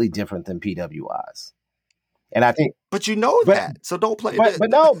slightly different than PWIs, and I think. But you know that, so don't play. That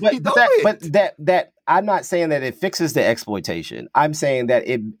I'm not saying that it fixes the exploitation. I'm saying that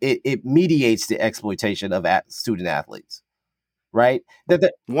it mediates the exploitation of student athletes. Right.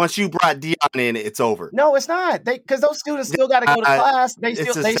 Once you brought Deion in, it's over. No, it's not. Because those students still got to go to class. They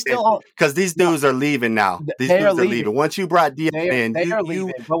still because these dudes are leaving now. These dudes are leaving. Once you brought Deion in, they are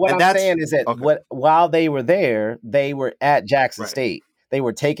leaving. But what I'm saying is that while they were there, they were at Jackson State. They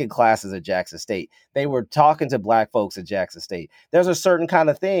were taking classes at Jackson State. They were talking to Black folks at Jackson State. There's a certain kind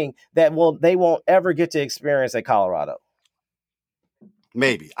of thing that they won't ever get to experience at Colorado.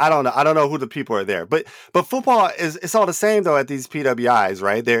 Maybe. I don't know who the people are there, but football it's all the same though at these PWIs,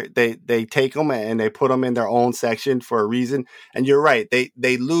 right? They take them and they put them in their own section for a reason. And you're right.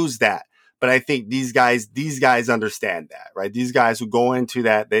 They lose that. But I think these guys understand that, right? These guys who go into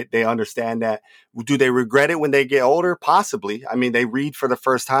that, they understand that. Do they regret it when they get older? Possibly. I mean, they read for the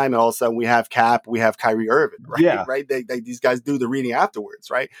first time and all of a sudden we have Cap, we have Kyrie Irving, right? Yeah. Right. These guys do the reading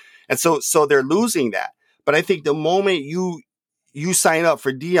afterwards, right? And so they're losing that. But I think the moment you sign up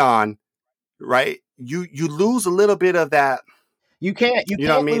for Deion, right? You lose a little bit of that. You can't You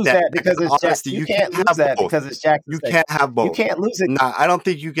know what I mean? lose that because it's honesty, you can't lose that because it's Jackson You State. can't have both. You can't lose it. Nah, I don't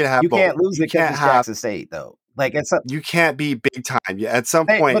think you can have You both. can't lose You it because can't it's have. Jackson State though. Like it's You can't be big time. Yeah, at some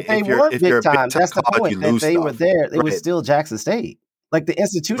point, but they if weren't you're a big big time. time That's the college, point. you That lose they were stuff. there. It was Right. still Jackson State. Like the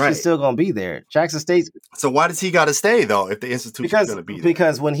institution Right. is still going to be there. Jackson State's So why does he got to stay though? If the institution's going to be there,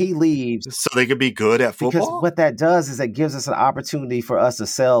 because when he leaves, so they could be good at because football. what that does is it gives us an opportunity for us to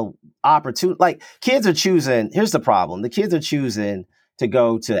sell opportunity. Like kids are choosing. Here's the problem: the kids are choosing to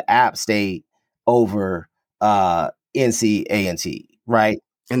go to App State over NC-A&T, right?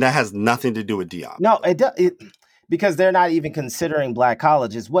 And that has nothing to do with Deion. No, it does. Because they're not even considering black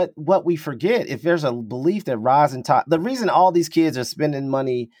colleges. What we forget, if there's a belief that rising top, the reason all these kids are spending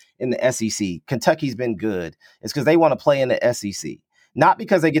money in the SEC, Kentucky's been good, is because they want to play in the SEC, not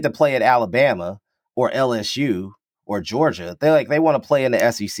because they get to play at Alabama or LSU or Georgia. They want to play in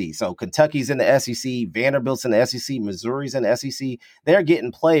the SEC. So Kentucky's in the SEC, Vanderbilt's in the SEC, Missouri's in the SEC. They're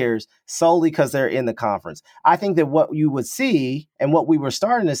getting players solely because they're in the conference. I think that what you would see and what we were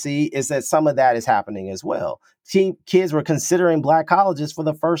starting to see is that some of that is happening as well. Kids were considering black colleges for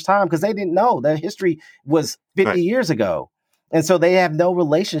the first time because they didn't know their history was 50 years ago. And so they have no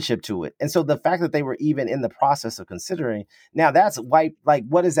relationship to it. And so the fact that they were even in the process of considering, now that's white, like,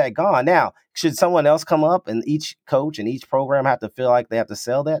 what is that gone? Now, should someone else come up and each coach and each program have to feel like they have to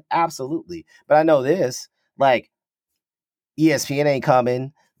sell that? Absolutely. But I know this, like, ESPN ain't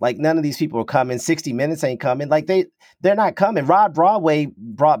coming. Like, none of these people are coming. 60 Minutes ain't coming. Like, they're not coming. Rod Broadway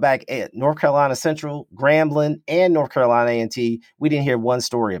brought back North Carolina Central, Grambling, and North Carolina A&T. We didn't hear one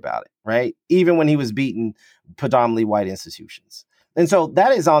story about it, right? Even when he was beating predominantly white institutions. And so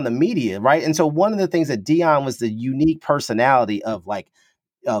that is on the media, right? And so one of the things that Deion was the unique personality of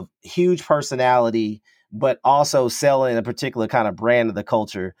huge personality, but also selling a particular kind of brand of the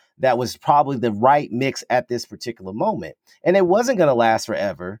culture that was probably the right mix at this particular moment. And it wasn't going to last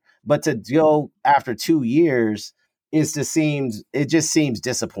forever, but to go after 2 years it just seems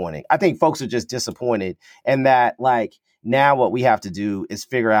disappointing. I think folks are just disappointed, and that like now what we have to do is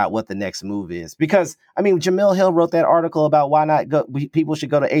figure out what the next move is. Because I mean, Jamil Hill wrote that article about why not people should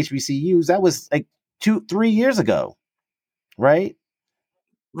go to HBCUs. That was like 2-3 years ago, right?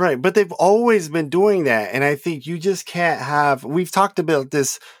 Right, but they've always been doing that, and I think you just can't have. We've talked about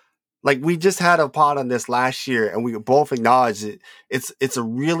this, like we just had a pod on this last year, and we both acknowledged it. It's a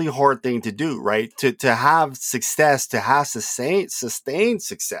really hard thing to do, right? To have success, to have sustained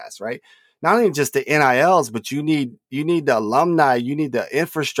success, right? Not only just the NILs, but you need the alumni, you need the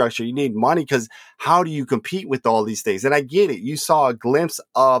infrastructure, you need money, because how do you compete with all these things? And I get it. You saw a glimpse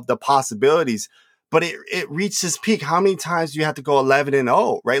of the possibilities. But it reached its peak. How many times do you have to go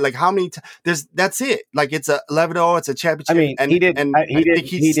 11-0, right? Like how many? That's it. Like it's a 11-0. It's a championship. I mean, he did win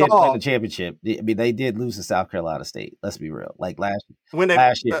the championship. I mean, they did lose to South Carolina State. Let's be real. Like last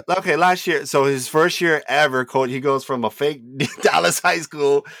year. Okay, last year. So his first year ever, coach. He goes from a fake Dallas high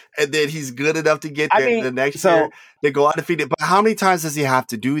school, and then he's good enough to get there. The next year they go undefeated. But how many times does he have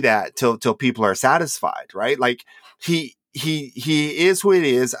to do that till people are satisfied, right? Like he is who it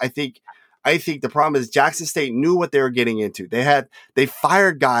is. I think the problem is Jackson State knew what they were getting into. They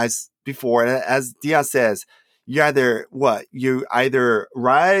fired guys before, and as Deion says, you either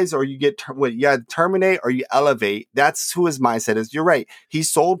rise or you you either terminate or you elevate. That's who his mindset is. You're right. He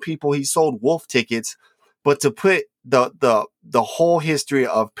sold people. He sold wolf tickets, but to put the whole history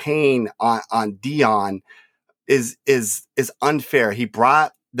of pain on Deion is unfair. He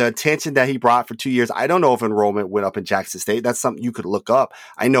brought the attention that he brought for 2 years. I don't know if enrollment went up in Jackson State. That's something you could look up.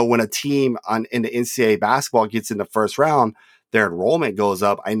 I know when a team in the NCAA basketball gets in the first round, their enrollment goes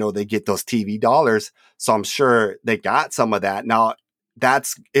up. I know they get those TV dollars. So I'm sure they got some of that. Now,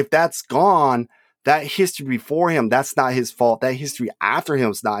 if that's gone, that history before him, that's not his fault. That history after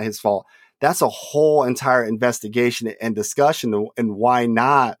him is not his fault. That's a whole entire investigation and discussion. And why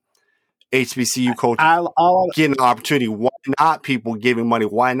not HBCU coaches getting an opportunity? Why not people giving money?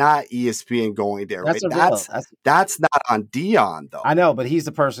 Why not ESPN going there? That's right? That's not on Deion, though. I know, but he's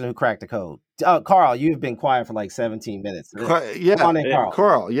the person who cracked the code. Carl, you've been quiet for like 17 minutes. Come on in,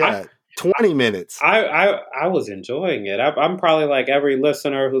 Carl. 20 minutes. I was enjoying it. I'm probably like every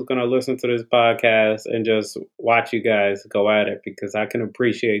listener who's going to listen to this podcast and just watch you guys go at it, because I can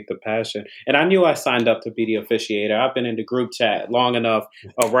appreciate the passion. And I knew I signed up to be the officiator. I've been in the group chat long enough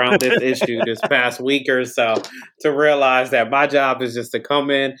around this issue this past week or so to realize that my job is just to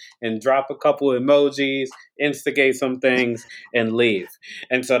come in and drop a couple emojis, instigate some things, and leave.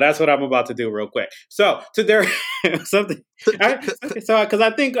 And so that's what I'm about to do real quick. So to there something. Because I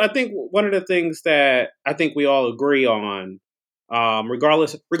think one of the things that I think we all agree on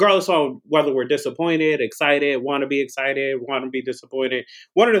Regardless on whether we're disappointed, excited, want to be disappointed.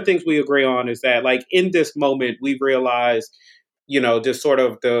 One of the things we agree on is that, like, in this moment, we realize, just sort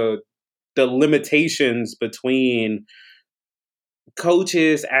of the limitations between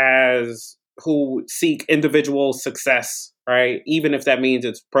coaches as who seek individual success, right? Even if that means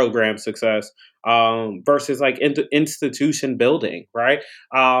it's program success, versus like institution building, right?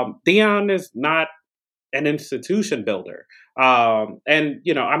 Deion is not an institution builder. And,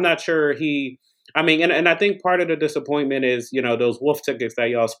 I'm not sure and I think part of the disappointment is, those wolf tickets that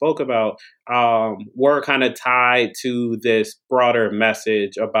y'all spoke about were kind of tied to this broader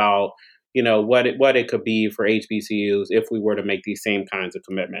message about, what it could be for HBCUs if we were to make these same kinds of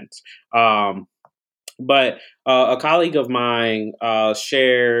commitments. But a colleague of mine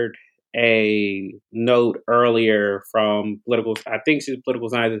shared a note earlier from I think she's political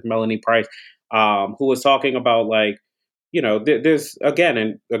scientist Melanie Price, who was talking about, like, there's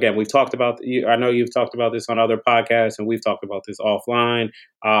again, we've talked about, I know you've talked about this on other podcasts and we've talked about this offline.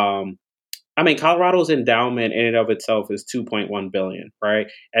 Colorado's endowment in and of itself is $2.1 billion, right?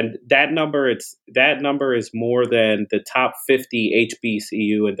 And that number is more than the top 50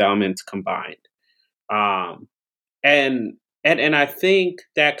 HBCU endowments combined. And I think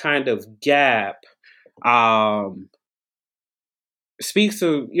that kind of gap speaks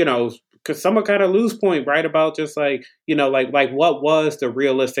to, because someone kind of lose point, right, about just like, like what was the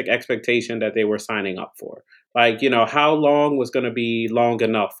realistic expectation that they were signing up for? Like, how long was going to be long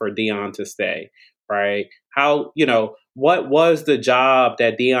enough for Deion to stay, right? How, what was the job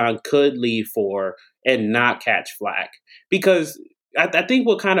that Deion could leave for and not catch flack? Because I think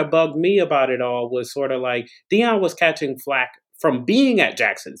what kind of bugged me about it all was sort of like Deion was catching flack from being at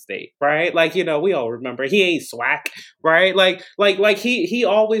Jackson State, right? Like, we all remember he ain't SWAC, right? Like he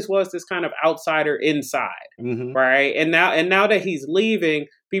always was this kind of outsider inside, right? And now that he's leaving,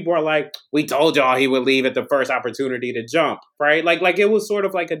 people are like, we told y'all he would leave at the first opportunity to jump, right? Like it was sort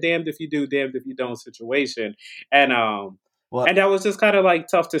of like a damned if you do, damned if you don't situation, and and that was just kind of like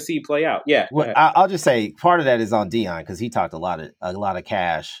tough to see play out. Yeah. Well, I'll just say part of that is on Deion because he talked a lot of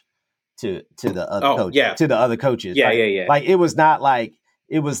cash to the other to the other coaches. Yeah, like, yeah. Like it was not like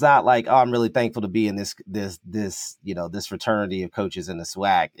oh, I'm really thankful to be in this this fraternity of coaches in the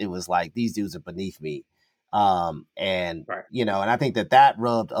SWAC. It was like these dudes are beneath me, and right. And I think that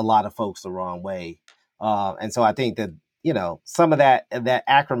rubbed a lot of folks the wrong way, and so I think that some of that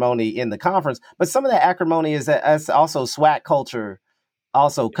acrimony in the conference, but some of that acrimony is also SWAC culture.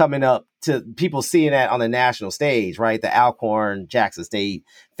 Also coming up to people seeing that on the national stage, right? The Alcorn, Jackson State,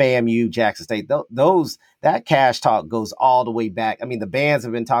 FAMU, Jackson State, that cash talk goes all the way back. I mean, the bands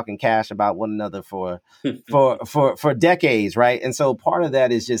have been talking cash about one another for decades, right? And so part of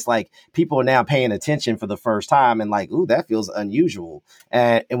that is just like people are now paying attention for the first time and like, ooh, that feels unusual.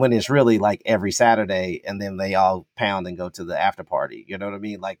 And when it's really like every Saturday and then they all pound and go to the after party. You know what I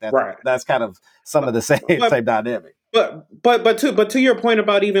mean? Like that's kind of some of the same dynamic. But to your point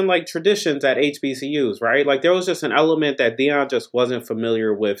about even like traditions at HBCUs, right? Like there was just an element that Deion just wasn't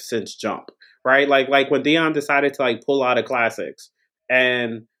familiar with since jump, right? Like when Deion decided to like pull out of classics,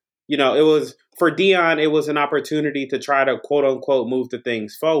 and it was for Deion, it was an opportunity to try to quote unquote move the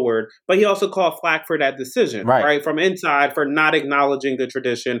things forward, but he also called flack for that decision, right? From inside for not acknowledging the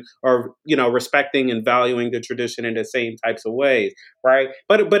tradition or respecting and valuing the tradition in the same types of ways, right?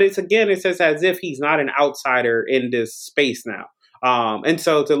 But it's as if he's not an outsider in this space now. And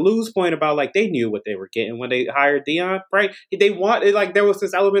so to Lou's point about like they knew what they were getting when they hired Deion, right? There was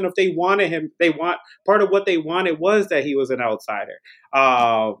this element of they wanted him. Part of what they wanted was that he was an outsider.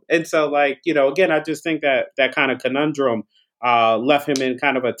 And so like, again, I just think that kind of conundrum left him in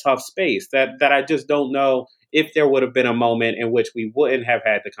kind of a tough space that I just don't know if there would have been a moment in which we wouldn't have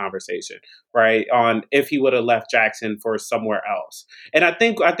had the conversation, right? On if he would have left Jackson for somewhere else. And I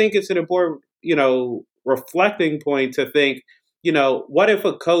think it's an important, reflecting point to think, what if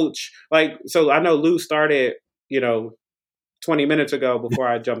a coach so I know Lou started, 20 minutes ago before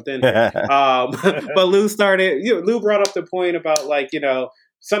I jumped in. But Lou brought up the point about like,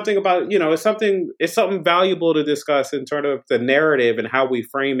 something about, it's something valuable to discuss in terms of the narrative and how we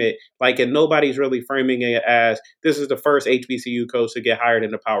frame it. Like, and nobody's really framing it as this is the first HBCU coach to get hired in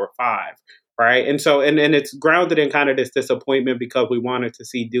the Power Five. Right. And so and it's grounded in kind of this disappointment because we wanted to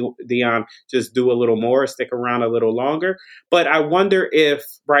see Deion just do a little more, stick around a little longer. But I wonder if,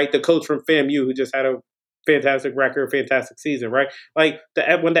 right, the coach from FAMU who just had a fantastic record, fantastic season, right? Like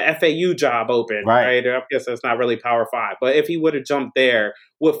when the FAU job opened, right? I guess that's not really Power Five. But if he would have jumped there,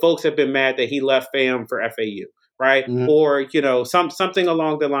 would folks have been mad that he left FAM for FAU, right? Mm-hmm. Or, something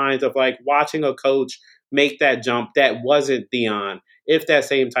along the lines of like watching a coach make that jump that wasn't Deion, if that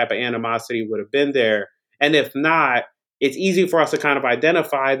same type of animosity would have been there. And if not, it's easy for us to kind of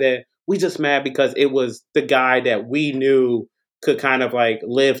identify that we just mad because it was the guy that we knew could kind of like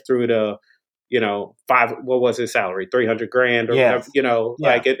live through the, what was his salary? 300 grand or whatever,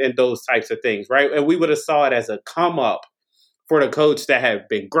 like, and those types of things. Right. And we would have saw it as a come up for the coach that had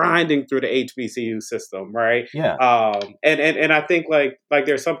been grinding through the HBCU system. Right. Yeah. And I think like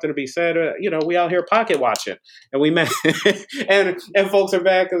there's something to be said, we out here pocket watching and we met and folks are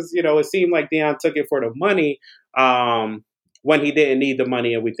bad because, it seemed like Deion took it for the money. When he didn't need the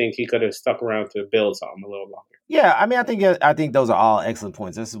money, and we think he could have stuck around to build something a little longer. Yeah, I mean, I think those are all excellent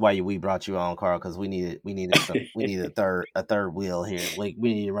points. This is why we brought you on, Carl, because we needed a third wheel here. We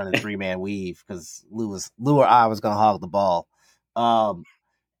need to run a 3-man weave because Lou or I was going to hog the ball.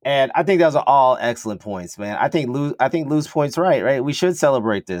 And I think those are all excellent points, man. I think Lou's point's right? We should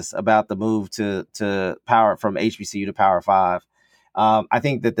celebrate this about the move to power from HBCU to Power 5. I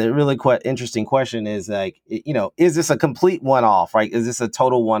think that the really interesting question is like, is this a complete one-off, right? Is this a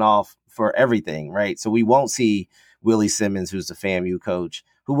total one-off for everything, right? So we won't see Willie Simmons, who's the FAMU coach,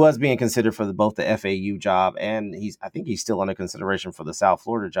 who was being considered for both the FAU job and I think he's still under consideration for the South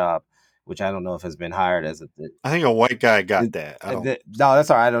Florida job, which I don't know if has been hired as I think a white guy got that. No, that's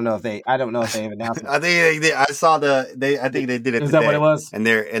all right. I don't know if they have announced it. I think I saw I think they did it. Is today. that what it was? And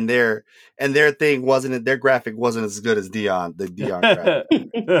their thing wasn't, their graphic wasn't as good as the Deion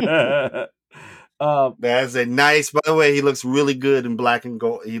graphic. That's a nice. By the way, he looks really good in black and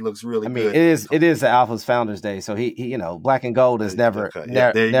gold. He looks really good. It is the Alpha's Founders Day, so he black and gold is never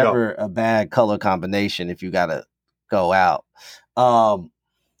a bad color combination if you got to go out.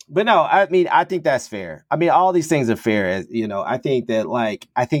 But no, I mean, I think that's fair. I mean, all these things are fair. I think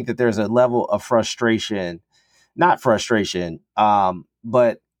that there's a level of not frustration,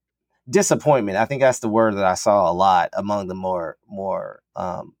 but disappointment. I think that's the word that I saw a lot among the more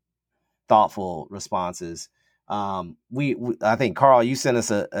thoughtful responses. I think, Carl, you sent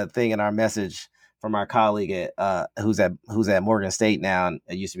us a thing in our message from our colleague who's at Morgan State now and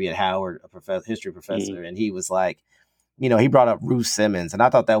used to be at Howard, a history professor, mm-hmm. and he was like, he brought up Ruth Simmons, and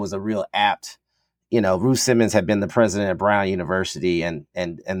I thought that was a real apt. Ruth Simmons had been the president of Brown University, and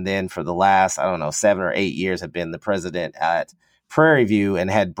then for the last 7 or 8 years had been the president at Prairie View,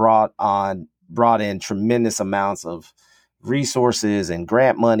 and had brought in tremendous amounts of resources and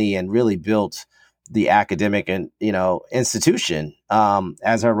grant money, and really built the academic and institution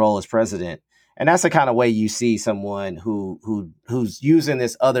as her role as president. And that's the kind of way you see someone who's using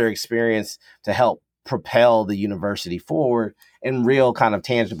this other experience to help propel the university forward in real kind of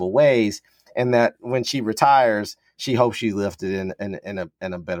tangible ways, and that when she retires, she hopes she left it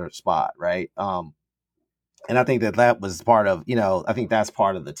in a better spot, right? And I think that was part of, I think that's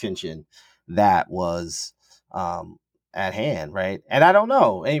part of the tension that was at hand, right? And I don't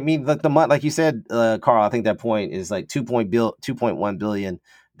know. I mean, like you said, Carl, I think that point is like $2.1 billion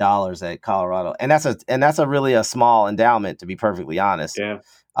at Colorado, and that's a really small endowment, to be perfectly honest. Yeah.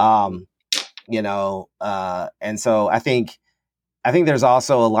 And so I think there's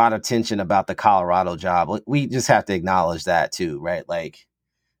also a lot of tension about the Colorado job. We just have to acknowledge that too, right? Like,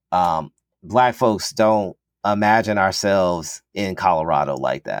 Black folks don't imagine ourselves in Colorado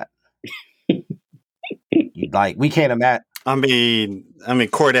like that. Like, we can't imagine. I mean,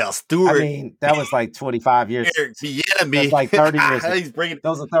 Cordell Stewart. I mean, that was like 25 years. That's like 30 years. He's bringing.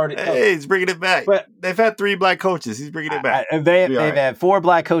 Those are 30. Hey, he's bringing it back. But they've had 3 black coaches. He's bringing it back. They've had 4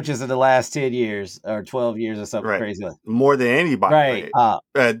 black coaches in the last 10 years or 12 years or something crazy. More than anybody. Right.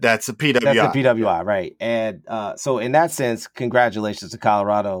 That's a PWI. That's a PWI, right? And so in that sense, congratulations to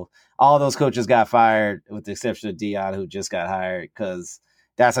Colorado. All those coaches got fired, with the exception of Deion, who just got hired, because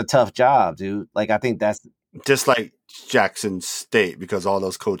that's a tough job, dude. Like, I think that's just like Jackson State, because all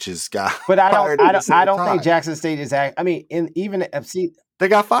those coaches got but fired. I don't think Jackson State is even FC. They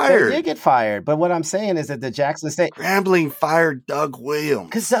got fired. They did get fired. But what I'm saying is that the Jackson State Grambling fired Doug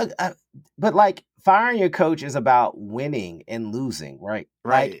Williams. But like, firing your coach is about winning and losing, right?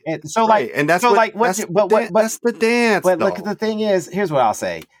 Right. Like, and so like, and that's so what, like, what? That's the dance. But look, the thing is, here's what I'll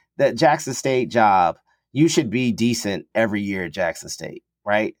say: that Jackson State job, you should be decent every year at Jackson State,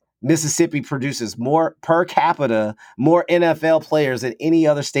 right? Mississippi produces more per capita, more NFL players than any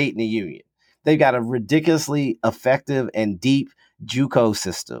other state in the union. They've got a ridiculously effective and deep JUCO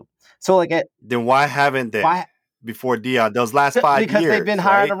system. So like, then why haven't they before Deion those last 5 years? Because they've been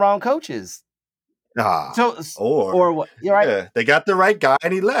hiring the wrong coaches. Or what? You're right. Yeah, they got the right guy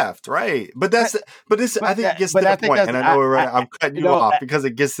and he left, right? I think it gets to the point, and I know I'm cutting you off because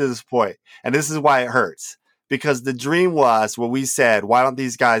it gets to this point, and this is why it hurts. because the dream was what we said, why don't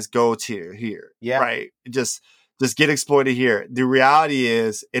these guys go to here? Yeah. Right. Just get exploited here. The reality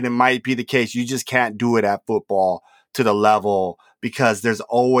is, and it might be the case, you just can't do it at football to the level because there's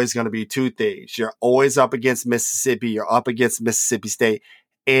always going to be two things. You're always up against Mississippi. You're up against Mississippi State.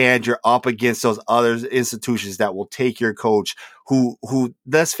 And you're up against those other institutions that will take your coach who,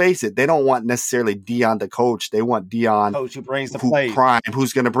 let's face it, they don't want necessarily Deion the coach. They want Deion coach who brings the play, prime,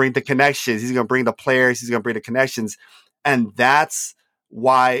 who's going to bring the connections. He's going to bring the players. He's going to bring the connections. And that's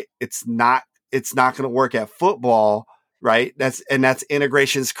why it's not going to work at football, right? That's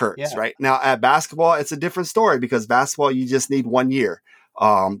integration's curse, right? Now at basketball, it's a different story because basketball, you just need 1 year.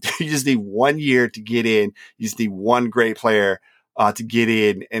 You just need 1 year to get in. You just need one great player to get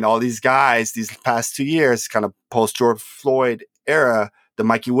in. And all these guys, these past 2 years, kind of post George Floyd era, the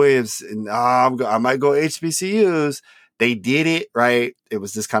Mikey Williams, and I might go HBCUs. They did it, right? It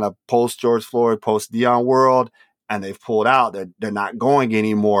was this kind of post George Floyd, post Deion world, and they've pulled out. They're not going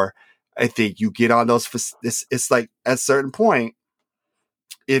anymore. I think you get on those. It's like at a certain point,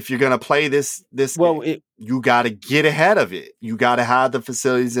 if you're going to play this game, you got to get ahead of it. You got to have the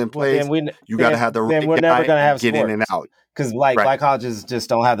facilities in place. You got to have the right we're never going to have get sports. in and out. Because black colleges just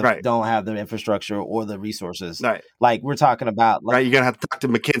don't have the infrastructure or the resources. Right. Like we're talking about, right. You're gonna have to talk to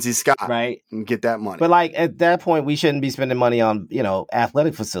Mackenzie Scott, right, and get that money. But like at that point, we shouldn't be spending money on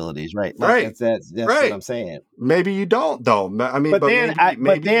athletic facilities, right? Like, right. That's right. what I'm saying. Maybe you don't, though. I mean, but then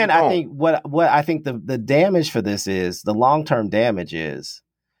I think what I think the damage for this is the long term damage is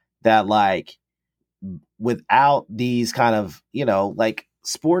that like without these kind of like.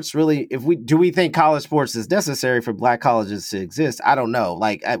 Sports really, do we think college sports is necessary for black colleges to exist? I don't know.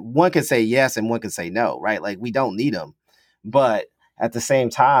 Like one could say yes and one could say no, right? Like we don't need them. But at the same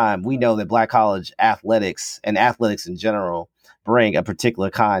time, we know that black college athletics and athletics in general bring a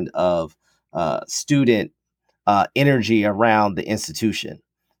particular kind of student energy around the institution.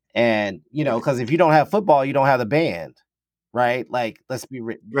 And, because if you don't have football, you don't have the band. Right, like let's be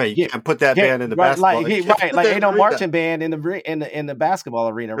right. You can't put that band in the basketball. Like ain't no marching band in the basketball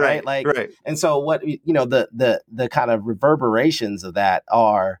arena, right? Like, and so what the kind of reverberations of that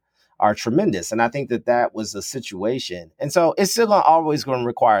are tremendous, and I think that was a situation, and so it's still always going to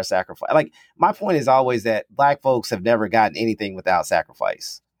require sacrifice. Like my point is always that black folks have never gotten anything without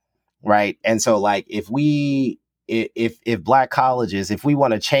sacrifice, right? And so like if black colleges, if we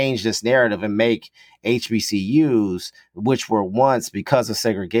want to change this narrative and make HBCUs, which were once because of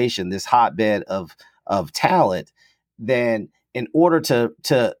segregation, this hotbed of talent, then in order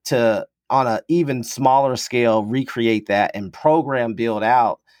to on an even smaller scale recreate that and program build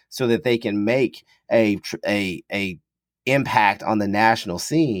out so that they can make a impact on the national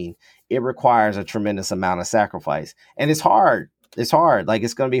scene, it requires a tremendous amount of sacrifice, and it's hard. Like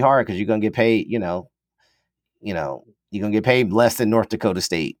it's going to be hard because you're going to get paid. You're going to get paid less than North Dakota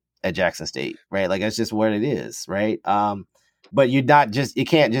State at Jackson State, right? Like that's just what it is, right? But it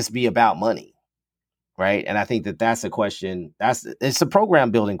can't just be about money, right? And I think that's a question. It's a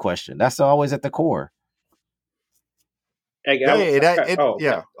program building question. That's always at the core. Go ahead,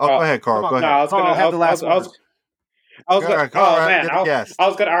 Carl. Go ahead. I was gonna.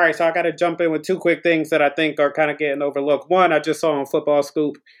 All right, so I got to jump in with two quick things that I think are kind of getting overlooked. One, I just saw on Football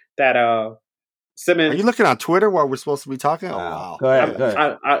Scoop that Simmons. Are you looking on Twitter while we're supposed to be talking? Oh, wow. Go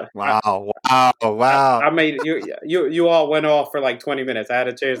ahead. Wow. I mean, you all went off for like 20 minutes. I had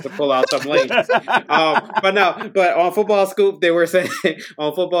a chance to pull out some links. But on Football Scoop, they were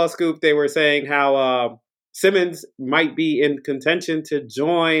saying how Simmons might be in contention to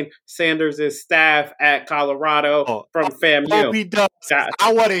join Sanders' staff at Colorado from FAMU. I hope he does.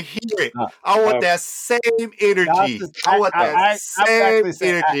 I want to hear it. I want that same energy. I want that same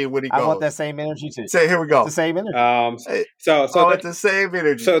energy when he goes. I want that same energy too. Say, here we go. It's the same energy. So I want the same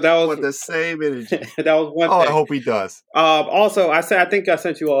energy. So that was the same energy. That was one thing. I hope he does. Also, I think I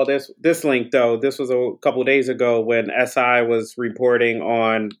sent you all this link though. This was a couple of days ago when SI was reporting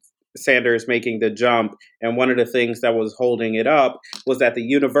on Sanders making the jump, and one of the things that was holding it up was that the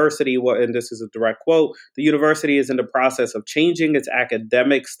university, and this is a direct quote, the university is in the process of changing its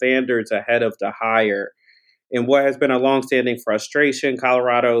academic standards ahead of the hire. In what has been a longstanding frustration,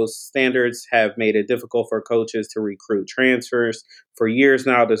 Colorado's standards have made it difficult for coaches to recruit transfers. For years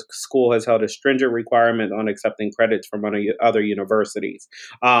now, the school has held a stringent requirement on accepting credits from other universities.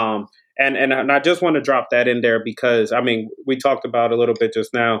 And I just want to drop that in there because, I mean, we talked about a little bit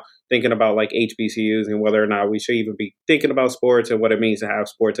just now, thinking about like HBCUs and whether or not we should even be thinking about sports and what it means to have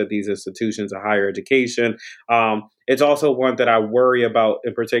sports at these institutions of higher education. It's also one that I worry about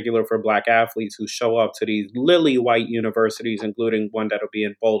in particular for Black athletes who show up to these lily white universities, including one that'll be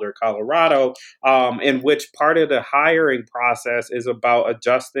in Boulder, Colorado, in which part of the hiring process is about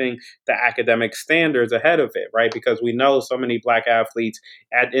adjusting the academic standards ahead of it, right? Because we know so many Black athletes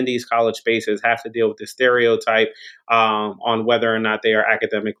in these college spaces have to deal with the stereotype on whether or not they are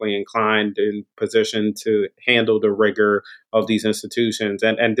academically inclined and positioned to handle the rigor of these institutions.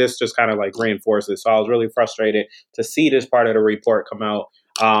 And this just kind of like reinforces. So I was really frustrated to see this part of the report come out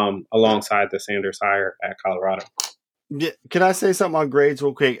alongside the Sanders hire at Colorado. Yeah, can I say something on grades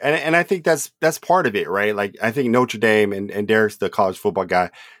real quick? And I think that's part of it, right? Like I think Notre Dame and Derek's the college football guy.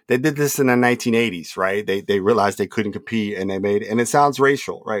 They did this in the 1980s, right? They realized they couldn't compete and and it sounds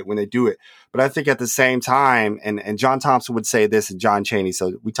racial, right, when they do it. But I think at the same time, and John Thompson would say this and John Chaney.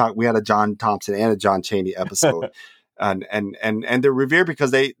 So we had a John Thompson and a John Chaney episode. And they're revered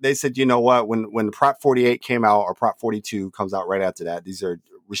because they said, you know what, when Prop 48 came out or Prop 42 comes out right after that, these are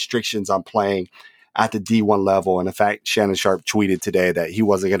restrictions on playing at the D1 level. And in fact, Shannon Sharp tweeted today that he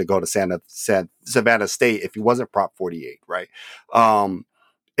wasn't going to go to Savannah State if he wasn't Prop 48, right?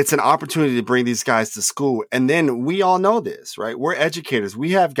 It's an opportunity to bring these guys to school. And then we all know this, right? We're educators.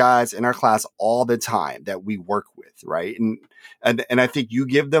 We have guys in our class all the time that we work with, right? And I think you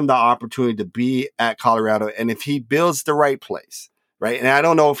give them the opportunity to be at Colorado. And if he builds the right place, right? And I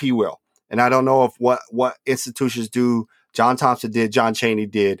don't know if he will. And I don't know if what institutions do. John Thompson did, John Chaney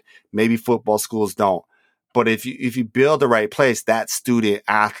did, maybe football schools don't. But if you build the right place, that student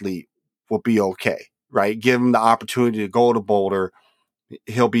athlete will be okay, right? Give him the opportunity to go to Boulder,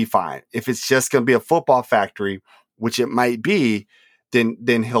 he'll be fine. If it's just going to be a football factory, which it might be, then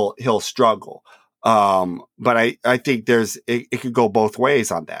he'll struggle. But I think it could go both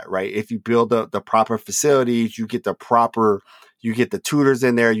ways on that, right? If you build the proper facilities, you get the tutors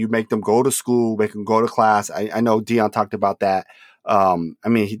in there, you make them go to school, make them go to class. I know Deion talked about that. I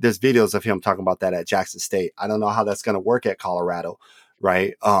mean, there's videos of him talking about that at Jackson State. I don't know how that's going to work at Colorado,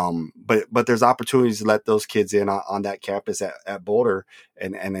 right? But there's opportunities to let those kids in on that campus at Boulder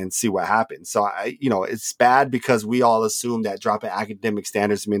and then see what happens. So it's bad because we all assume that dropping academic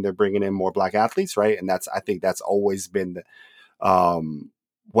standards mean they're bringing in more Black athletes, right? And I think that's always been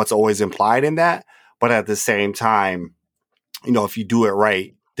what's always implied in that. But at the same time, if you do it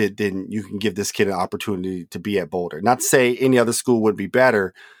right, then you can give this kid an opportunity to be at Boulder. Not to say any other school would be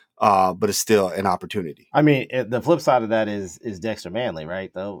better, but it's still an opportunity. I mean, the flip side of that is Dexter Manley,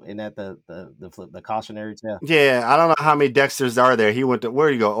 right? Though, isn't that the cautionary tale? Yeah, I don't know how many Dexters are there. He went to, where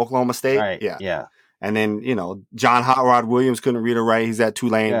did he go? Oklahoma State? Right. Yeah. And then, John Hot Rod Williams couldn't read or write. He's at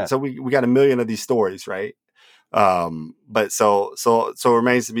Tulane. Yeah. So we got a million of these stories, right? But so it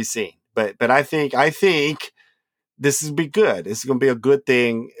remains to be seen. But I think this will be good. This is going to be a good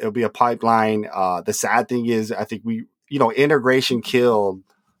thing. It'll be a pipeline. The sad thing is, I think integration killed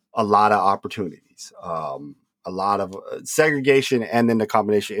a lot of opportunities. A lot of segregation and then the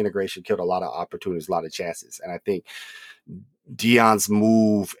combination integration killed a lot of opportunities, a lot of chances. And I think Deion's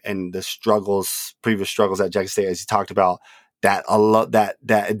move and the previous struggles at Jackson State, as he talked about, that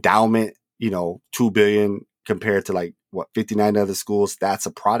endowment, $2 billion compared to 59 other schools, that's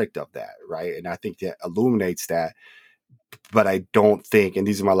a product of that, right? And I think that illuminates that. But I don't think, and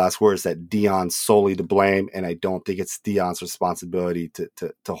these are my last words, that Deion's solely to blame, and I don't think it's Deion's responsibility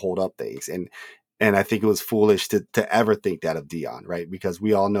to hold up things. And I think it was foolish to ever think that of Deion, right? Because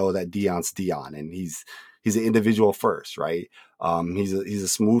we all know that Deion's Deion, and he's an individual first, right? He's a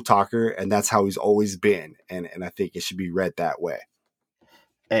smooth talker, and that's how he's always been. And I think it should be read that way.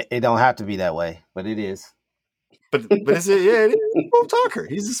 It don't have to be that way, but it is. But it is a smooth talker.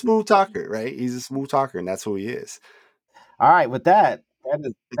 He's a smooth talker, right? He's a smooth talker, and that's who he is. All right, with that's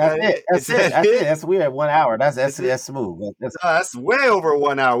it. That's it. That's weird. 1 hour. That's smooth. That's way over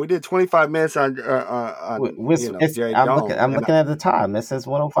 1 hour. We did 25 minutes on Jerry Jones. I'm looking at the time. It says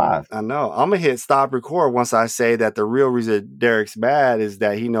 1:05. I know. I'm gonna hit stop record once I say that the real reason Derek's mad is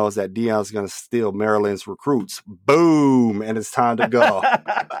that he knows that Deion's gonna steal Maryland's recruits. Boom, and it's time to go.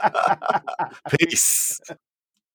 Peace.